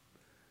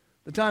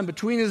 The time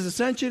between his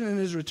ascension and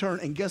his return.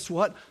 And guess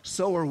what?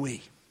 So are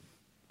we.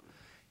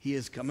 He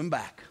is coming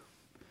back.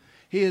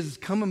 He is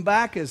coming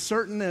back as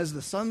certain as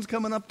the sun's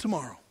coming up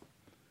tomorrow.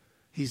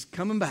 He's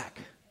coming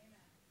back.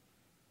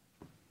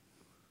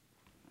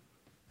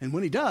 And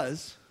when he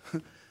does,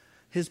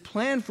 his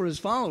plan for his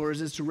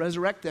followers is to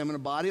resurrect them in a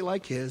body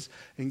like his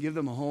and give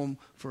them a home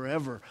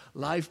forever.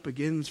 Life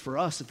begins for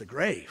us at the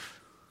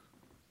grave.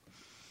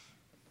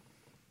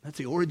 That's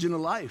the origin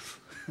of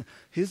life.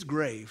 His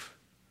grave.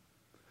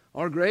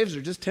 Our graves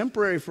are just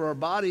temporary for our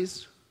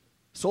bodies.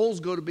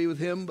 Souls go to be with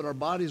him, but our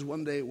bodies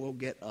one day will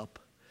get up.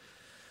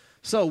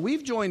 So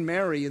we've joined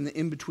Mary in the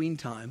in-between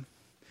time.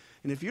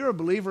 And if you're a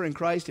believer in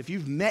Christ, if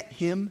you've met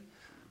him,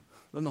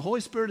 then the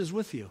Holy Spirit is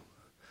with you.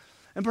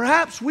 And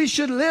perhaps we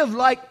should live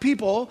like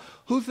people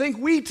who think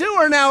we too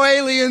are now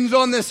aliens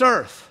on this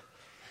earth.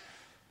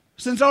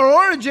 Since our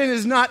origin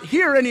is not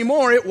here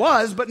anymore, it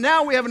was, but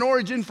now we have an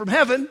origin from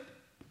heaven.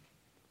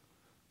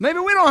 Maybe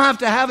we don't have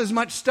to have as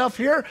much stuff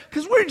here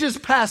because we're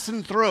just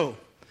passing through.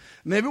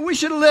 Maybe we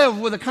should live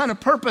with a kind of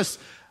purpose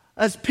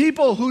as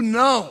people who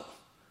know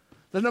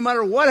that no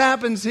matter what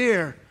happens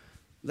here,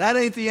 that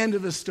ain't the end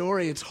of the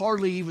story. It's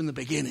hardly even the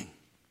beginning.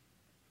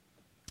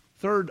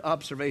 Third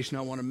observation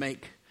I want to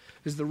make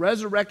is the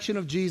resurrection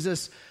of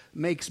Jesus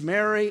makes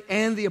Mary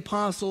and the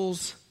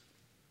apostles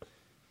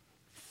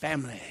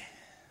family,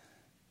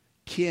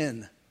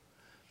 kin.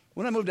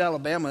 When I moved to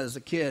Alabama as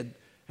a kid,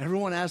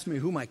 everyone asked me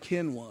who my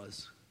kin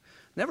was.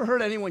 Never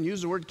heard anyone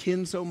use the word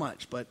kin so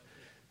much, but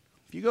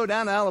if you go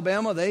down to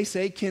Alabama, they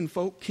say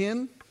kinfolk,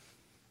 kin.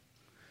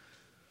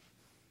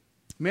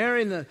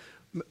 Mary and the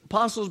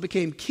apostles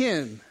became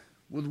kin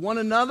with one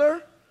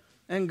another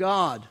and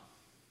God.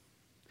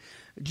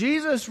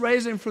 Jesus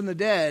raising from the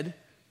dead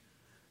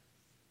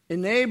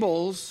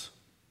enables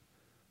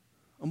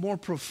a more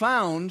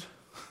profound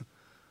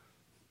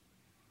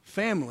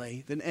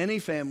family than any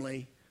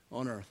family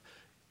on earth,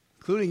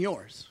 including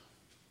yours.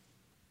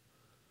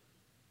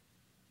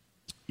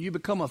 You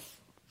become a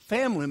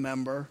family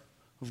member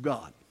of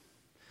God.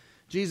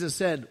 Jesus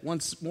said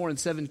once more in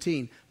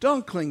 17,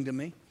 don't cling to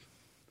me.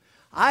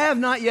 I have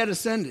not yet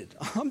ascended.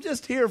 I'm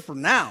just here for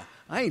now.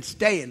 I ain't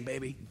staying,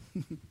 baby.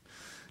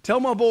 Tell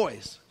my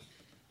boys.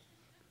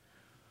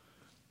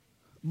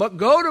 But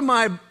go to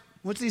my,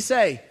 what's he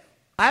say?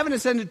 I haven't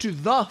ascended to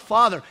the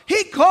Father.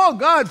 He called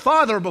God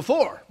Father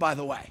before, by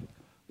the way,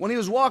 when he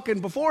was walking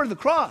before the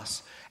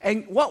cross.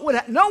 And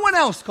no one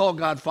else called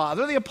God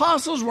Father. The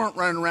apostles weren't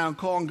running around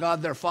calling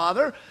God their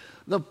Father.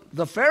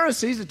 The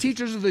Pharisees, the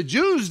teachers of the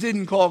Jews,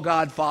 didn't call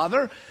God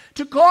Father.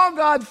 To call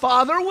God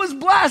Father was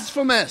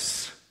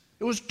blasphemous.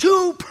 It was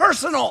too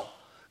personal.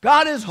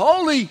 God is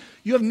holy.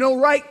 You have no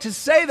right to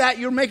say that.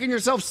 You're making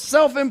yourself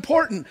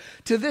self-important.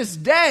 To this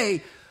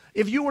day,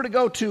 if you were to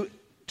go to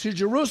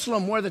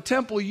Jerusalem where the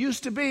temple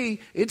used to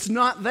be, it's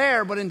not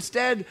there, but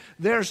instead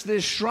there's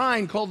this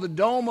shrine called the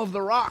Dome of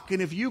the Rock.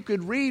 And if you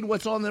could read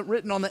what's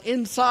written on the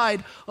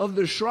inside of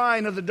the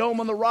shrine of the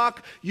Dome of the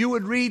Rock, you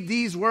would read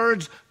these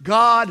words,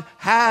 God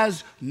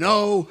has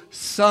no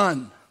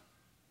son.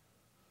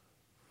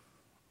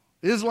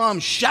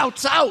 Islam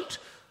shouts out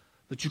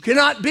that you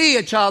cannot be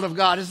a child of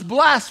God. It's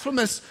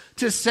blasphemous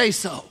to say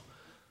so.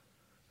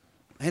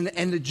 And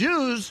the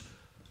Jews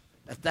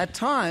at that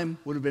time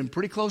would have been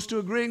pretty close to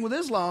agreeing with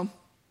Islam.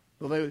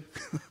 Well,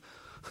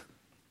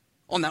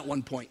 on that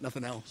one point,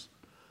 nothing else.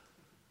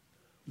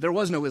 There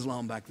was no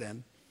Islam back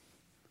then.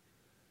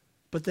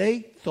 But they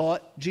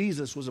thought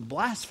Jesus was a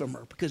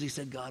blasphemer because he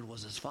said God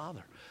was his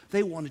father.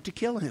 They wanted to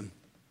kill him.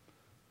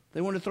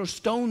 They wanted to throw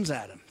stones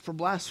at him for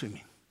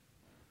blasphemy.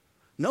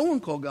 No one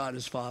called God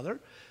his father.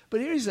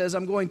 But here he says,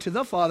 I'm going to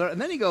the Father. And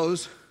then he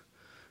goes,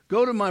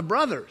 go to my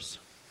brothers.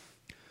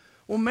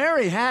 Well,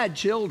 Mary had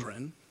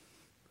children.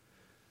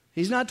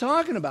 He's not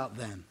talking about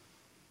them.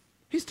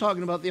 He's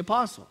talking about the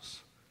apostles.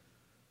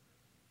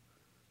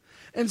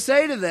 And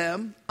say to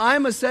them,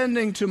 I'm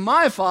ascending to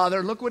my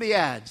Father. Look what he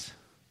adds.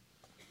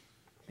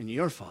 And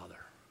your Father.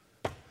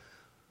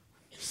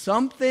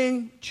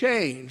 Something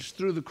changed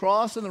through the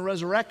cross and the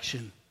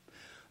resurrection.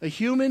 A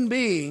human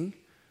being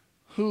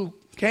who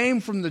came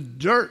from the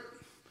dirt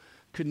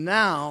could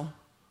now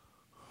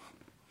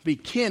be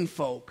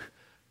kinfolk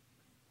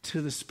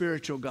to the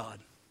spiritual God.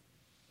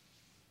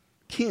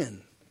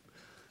 Kin.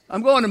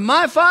 I'm going to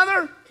my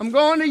Father, I'm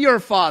going to your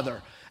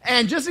Father.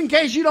 And just in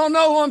case you don't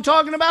know who I'm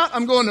talking about,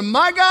 I'm going to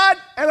my God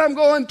and I'm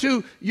going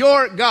to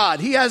your God.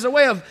 He has a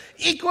way of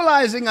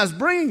equalizing us,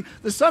 bringing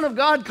the Son of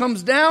God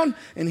comes down,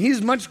 and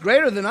he's much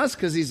greater than us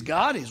because he's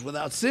God. He's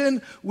without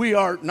sin. We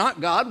are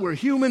not God. We're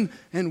human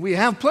and we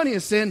have plenty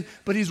of sin,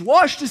 but he's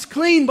washed us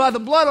clean by the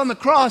blood on the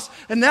cross.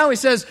 And now he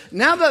says,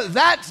 now that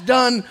that's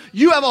done,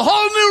 you have a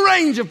whole new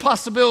range of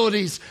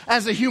possibilities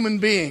as a human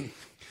being.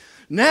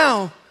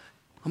 Now,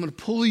 I'm going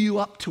to pull you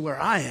up to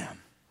where I am.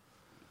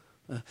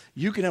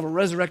 You can have a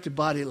resurrected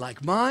body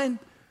like mine,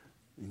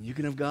 and you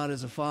can have God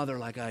as a father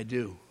like I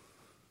do.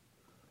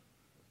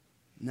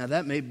 Now,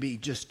 that may be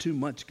just too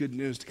much good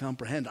news to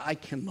comprehend. I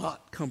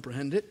cannot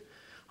comprehend it.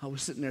 I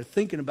was sitting there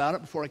thinking about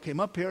it before I came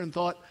up here and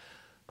thought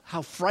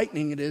how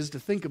frightening it is to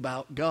think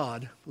about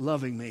God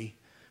loving me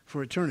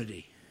for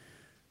eternity.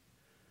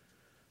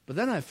 But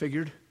then I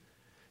figured,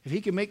 if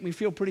he can make me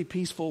feel pretty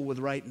peaceful with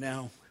right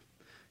now,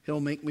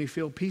 he'll make me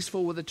feel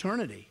peaceful with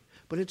eternity.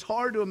 But it's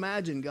hard to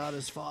imagine God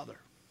as Father.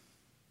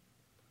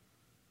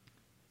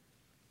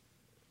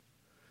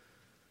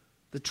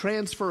 The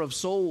transfer of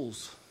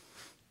souls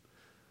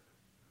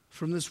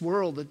from this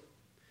world that,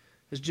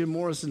 as Jim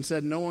Morrison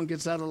said, no one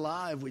gets out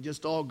alive. We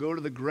just all go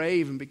to the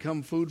grave and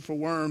become food for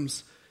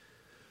worms.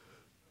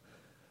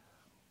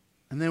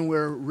 And then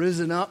we're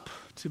risen up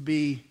to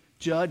be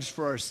judged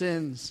for our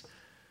sins,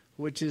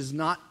 which is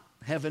not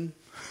heaven.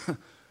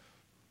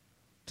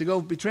 To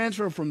go be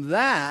transferred from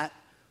that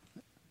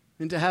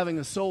into having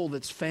a soul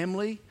that's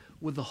family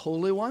with the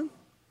Holy One.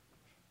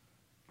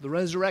 The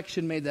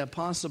resurrection made that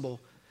possible.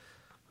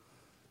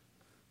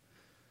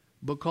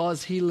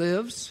 Because he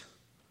lives,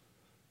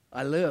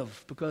 I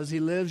live. Because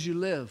he lives, you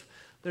live.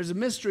 There's a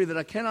mystery that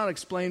I cannot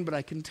explain, but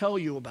I can tell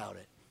you about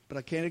it. But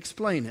I can't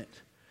explain it.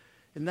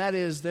 And that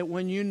is that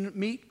when you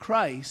meet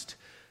Christ,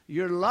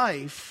 your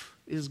life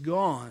is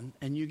gone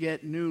and you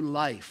get new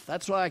life.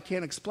 That's why I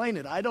can't explain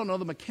it. I don't know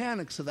the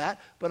mechanics of that,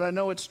 but I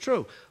know it's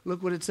true.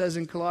 Look what it says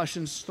in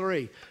Colossians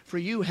 3. For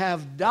you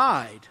have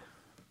died.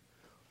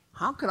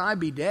 How can I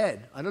be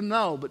dead? I don't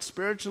know, but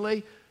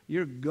spiritually,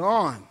 you're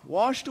gone,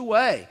 washed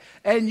away.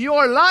 And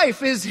your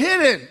life is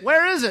hidden.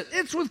 Where is it?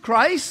 It's with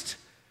Christ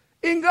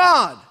in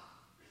God.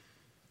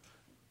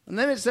 And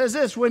then it says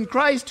this, when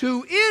Christ,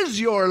 who is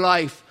your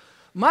life,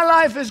 my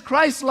life is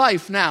Christ's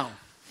life now.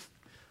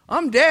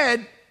 I'm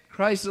dead,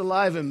 Christ is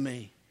alive in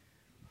me.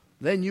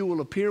 Then you will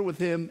appear with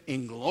him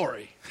in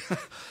glory.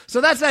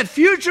 So that's that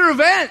future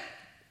event.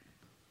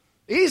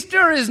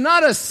 Easter is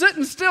not a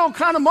sitting still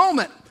kind of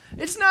moment.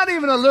 It's not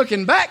even a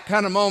looking back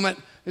kind of moment.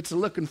 It's a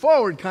looking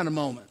forward kind of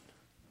moment.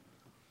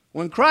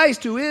 When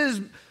Christ, who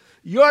is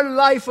your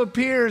life,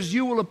 appears,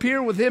 you will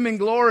appear with him in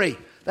glory.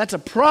 That's a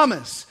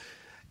promise.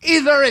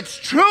 Either it's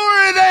true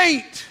or it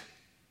ain't.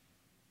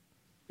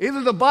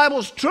 Either the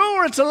Bible's true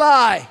or it's a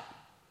lie.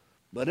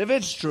 But if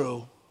it's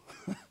true,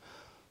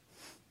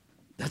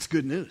 that's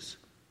good news.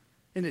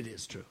 And it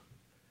is true.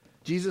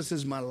 Jesus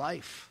is my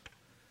life.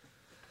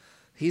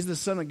 He's the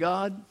Son of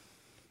God.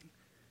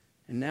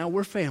 And now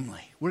we're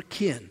family. We're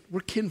kin. We're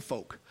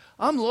kinfolk.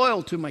 I'm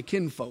loyal to my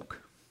kinfolk.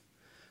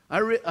 I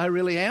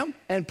really am.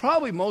 And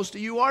probably most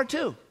of you are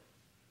too.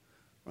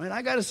 Right?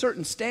 I got a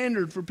certain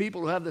standard for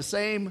people who have the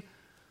same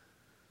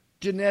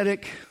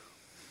genetic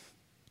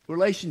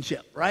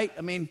relationship, right?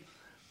 I mean,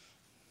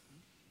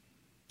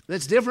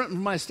 that's different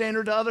from my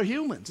standard to other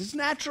humans. It's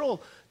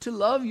natural to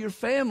love your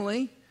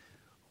family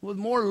with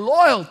more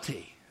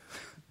loyalty.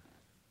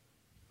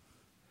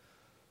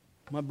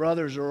 My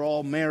brothers are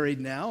all married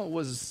now. It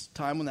was a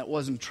time when that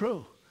wasn't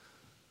true.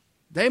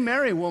 They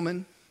marry a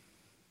woman.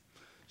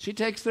 She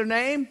takes their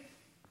name.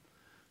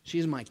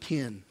 She's my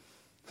kin.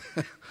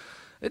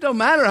 It don't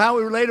matter how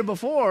we related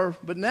before,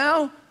 but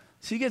now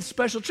she gets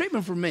special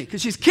treatment from me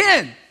because she's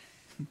kin.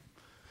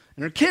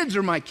 And her kids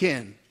are my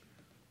kin.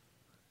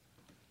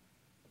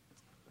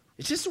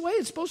 It's just the way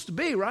it's supposed to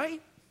be, right?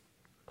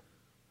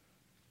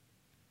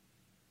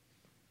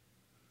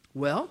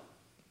 Well,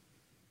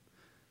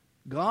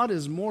 God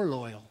is more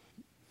loyal.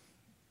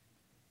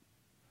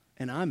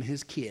 And I'm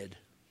his kid.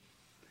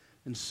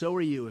 And so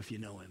are you if you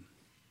know him.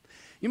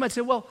 You might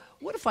say, well,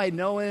 what if I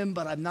know him,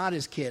 but I'm not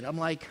his kid? I'm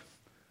like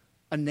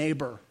a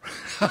neighbor.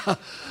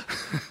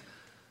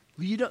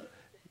 You don't,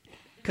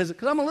 because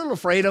I'm a little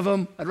afraid of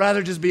him. I'd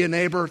rather just be a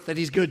neighbor that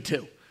he's good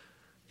to.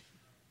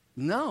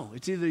 No,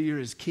 it's either you're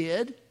his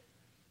kid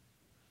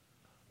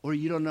or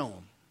you don't know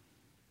him.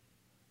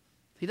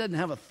 He doesn't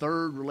have a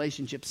third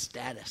relationship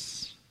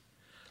status.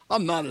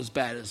 I'm not as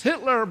bad as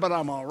Hitler, but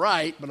I'm all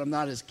right, but I'm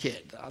not his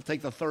kid. I'll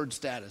take the third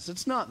status.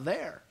 It's not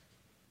there.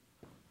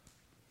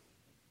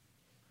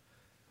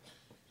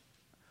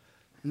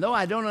 And though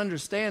I don't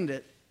understand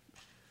it,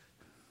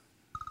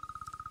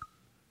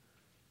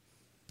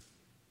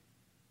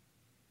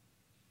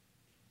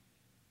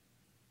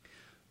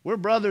 we're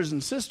brothers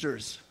and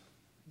sisters,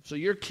 so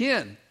you're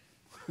kin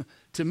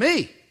to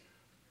me.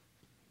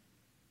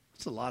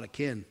 That's a lot of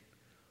kin.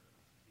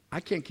 I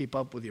can't keep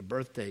up with your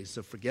birthdays,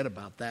 so forget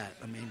about that.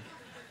 I mean,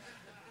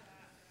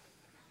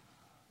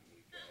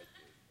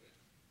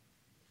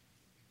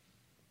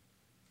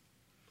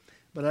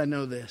 but I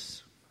know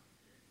this.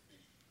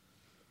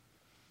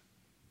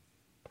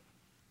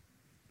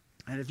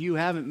 And if you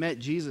haven't met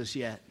Jesus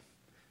yet,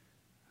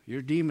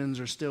 your demons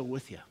are still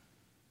with you.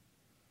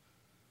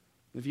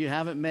 If you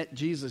haven't met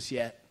Jesus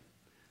yet,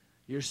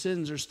 your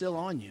sins are still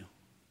on you.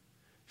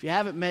 If you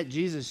haven't met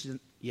Jesus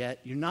yet,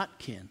 you're not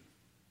kin.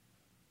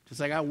 Just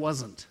like I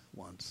wasn't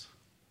once.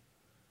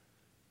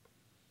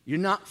 You're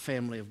not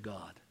family of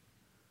God.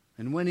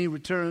 And when he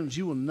returns,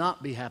 you will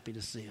not be happy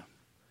to see him.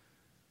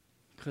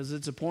 Because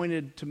it's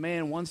appointed to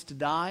man once to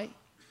die,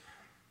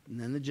 and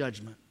then the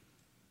judgment.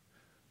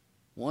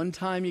 One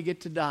time you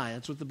get to die.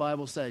 That's what the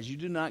Bible says. You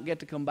do not get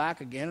to come back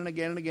again and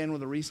again and again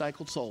with a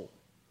recycled soul.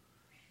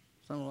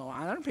 So,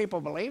 other people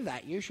believe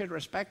that. You should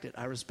respect it.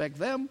 I respect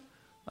them.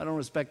 I don't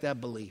respect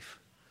that belief.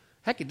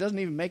 Heck, it doesn't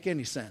even make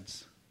any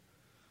sense.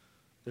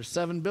 There's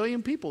 7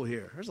 billion people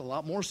here. There's a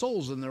lot more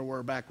souls than there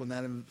were back when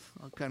that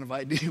kind of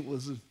idea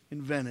was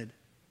invented.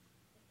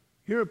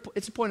 Here,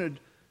 it's appointed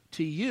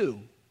to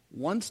you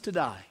once to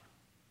die,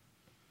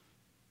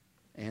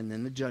 and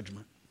then the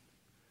judgment.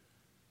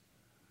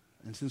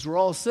 And since we're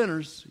all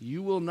sinners,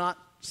 you will not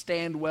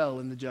stand well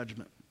in the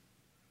judgment.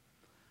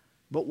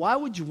 But why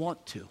would you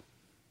want to?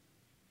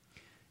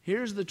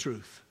 Here's the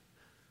truth.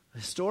 A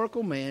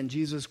historical man,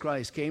 Jesus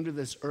Christ, came to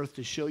this earth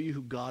to show you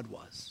who God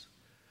was,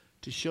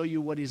 to show you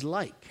what he's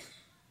like,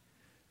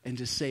 and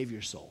to save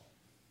your soul,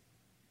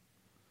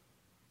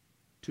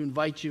 to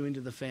invite you into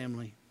the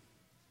family.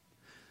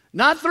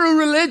 Not through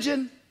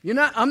religion.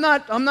 I'm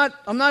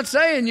not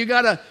saying you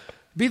got to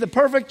be the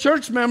perfect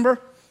church member.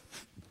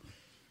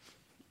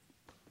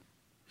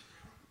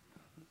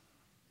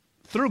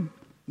 Through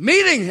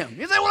meeting him.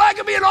 You say, well, I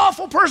could be an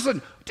awful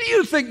person. Do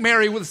you think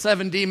Mary with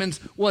 7 demons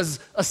was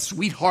a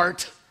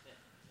sweetheart?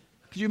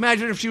 Could you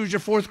imagine if she was your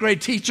 4th grade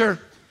teacher?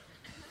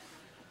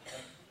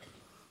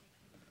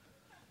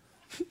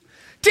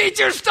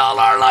 Teacher stole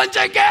our lunch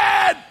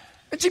again!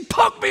 And she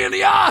poked me in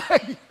the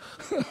eye!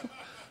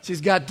 She's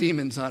got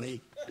demons,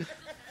 honey.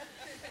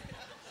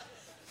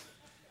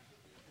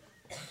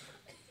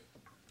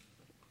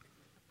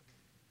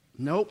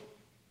 Nope.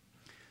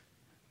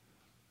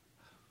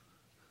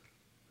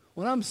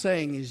 What I'm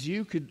saying is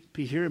you could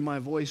be hearing my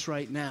voice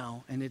right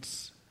now, and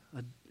it's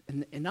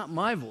and not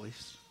my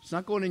voice. It's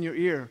not going in your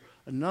ear.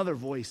 Another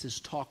voice is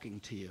talking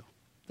to you.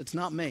 That's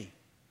not me.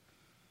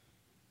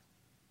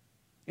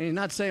 And he's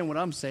not saying what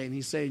I'm saying.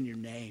 He's saying your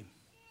name.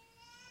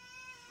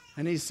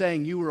 And he's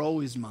saying, you were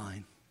always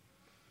mine.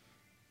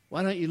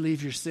 Why don't you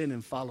leave your sin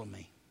and follow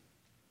me?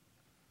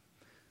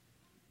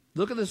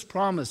 Look at this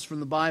promise from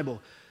the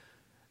Bible.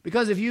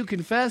 Because if you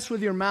confess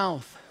with your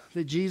mouth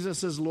that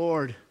Jesus is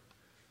Lord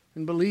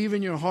and believe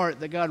in your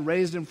heart that God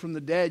raised him from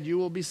the dead, you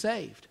will be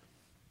saved.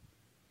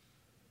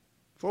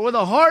 For with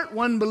the heart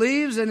one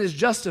believes and is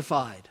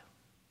justified.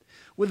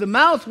 With the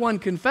mouth one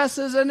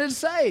confesses and is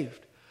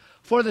saved.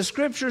 For the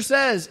Scripture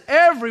says,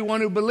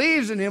 everyone who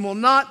believes in him will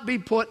not be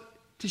put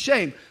to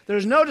shame.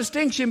 There's no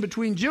distinction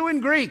between Jew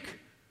and Greek.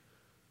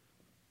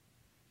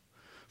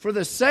 For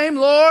the same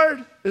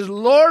Lord is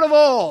Lord of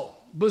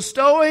all,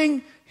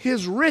 bestowing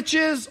his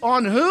riches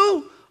on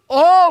who?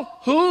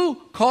 All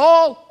who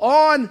call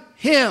on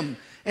him.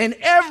 And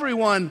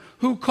everyone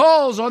who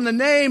calls on the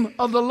name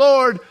of the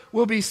Lord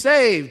will be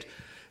saved.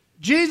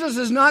 Jesus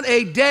is not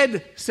a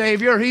dead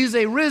Savior. He's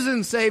a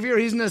risen Savior.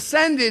 He's an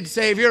ascended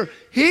Savior.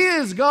 He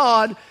is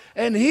God,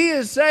 and he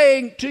is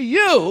saying to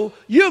you,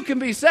 you can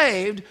be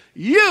saved.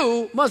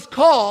 You must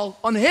call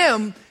on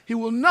him. He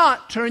will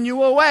not turn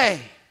you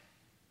away.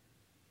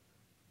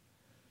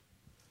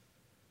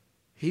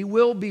 He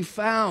will be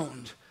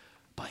found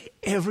by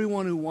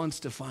everyone who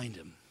wants to find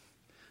him.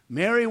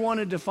 Mary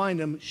wanted to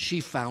find him. She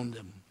found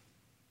him.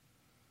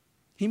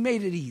 He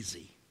made it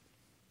easy.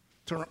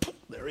 Turn around,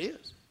 there he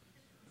is.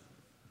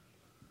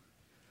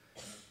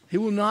 He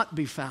will not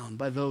be found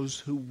by those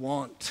who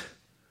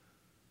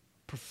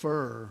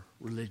prefer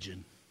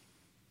religion.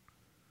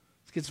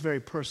 It gets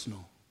very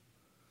personal.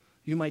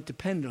 You might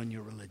depend on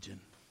your religion.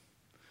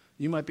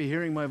 You might be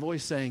hearing my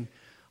voice saying,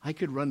 I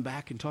could run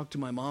back and talk to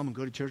my mom and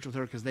go to church with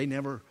her because they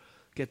never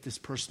get this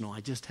personal.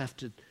 I just have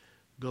to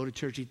go to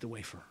church, eat the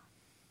wafer.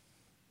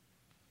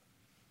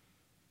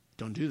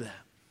 Don't do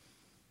that.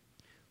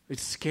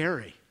 It's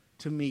scary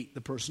to meet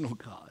the personal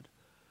God,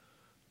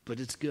 but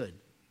it's good.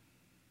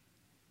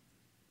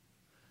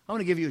 I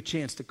want to give you a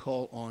chance to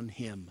call on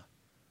Him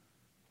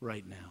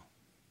right now.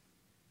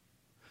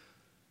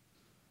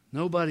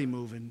 Nobody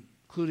moving,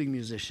 including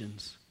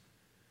musicians,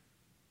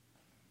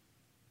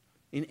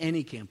 in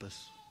any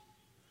campus.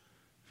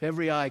 If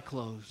every eye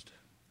closed,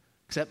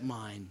 except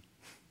mine,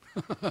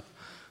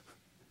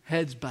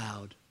 heads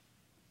bowed.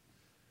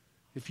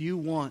 If you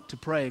want to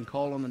pray and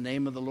call on the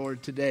name of the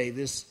Lord today,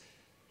 this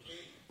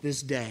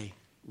day,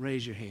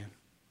 raise your hand.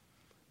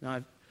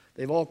 Now,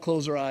 they've all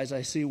closed their eyes.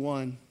 I see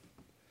one.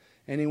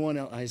 Anyone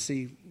else? I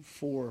see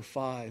 4 or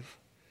 5.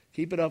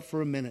 Keep it up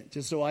for a minute,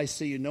 just so I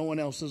see you. No one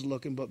else is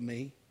looking but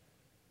me.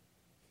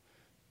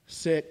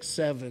 6,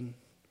 7,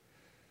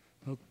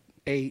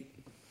 8.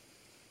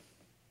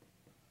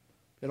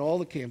 At all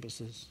the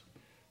campuses.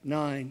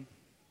 9.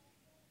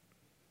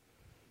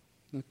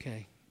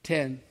 Okay.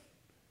 10.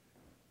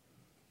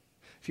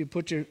 If you go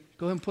ahead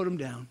and put them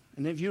down.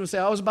 And if you say,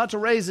 I was about to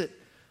raise it,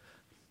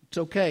 it's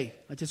okay.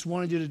 I just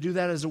wanted you to do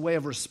that as a way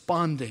of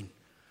responding.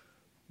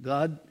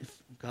 God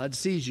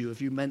sees you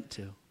if you meant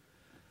to.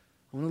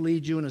 I want to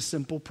lead you in a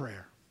simple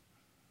prayer.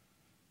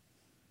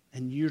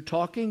 And you're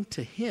talking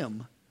to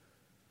Him.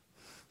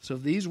 So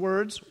if these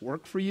words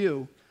work for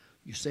you,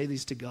 you say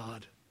these to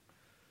God.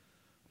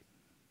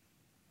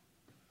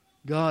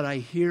 God, I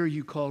hear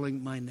you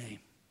calling my name.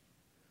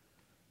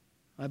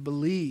 I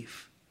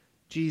believe,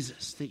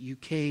 Jesus, that you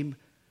came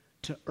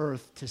to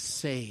earth to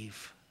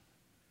save,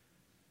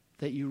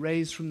 that you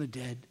raised from the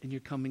dead and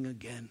you're coming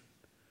again.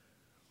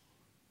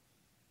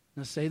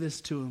 Now say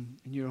this to Him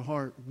in your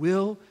heart.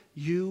 Will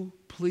you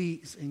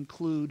please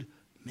include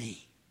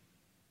me?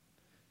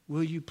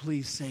 Will you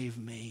please save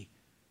me?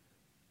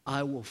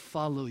 I will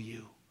follow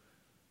you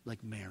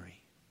like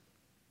Mary.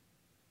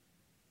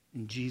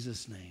 In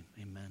Jesus' name,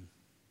 amen.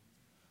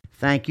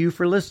 Thank you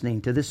for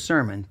listening to this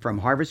sermon from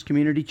Harvest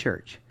Community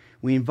Church.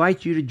 We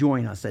invite you to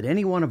join us at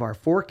any one of our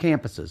 4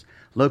 campuses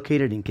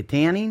located in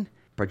Kittanning,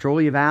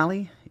 Petrolia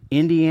Valley,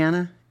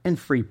 Indiana, and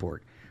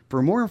Freeport.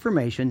 For more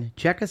information,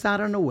 check us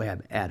out on the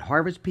web at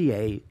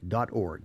harvestpa.org.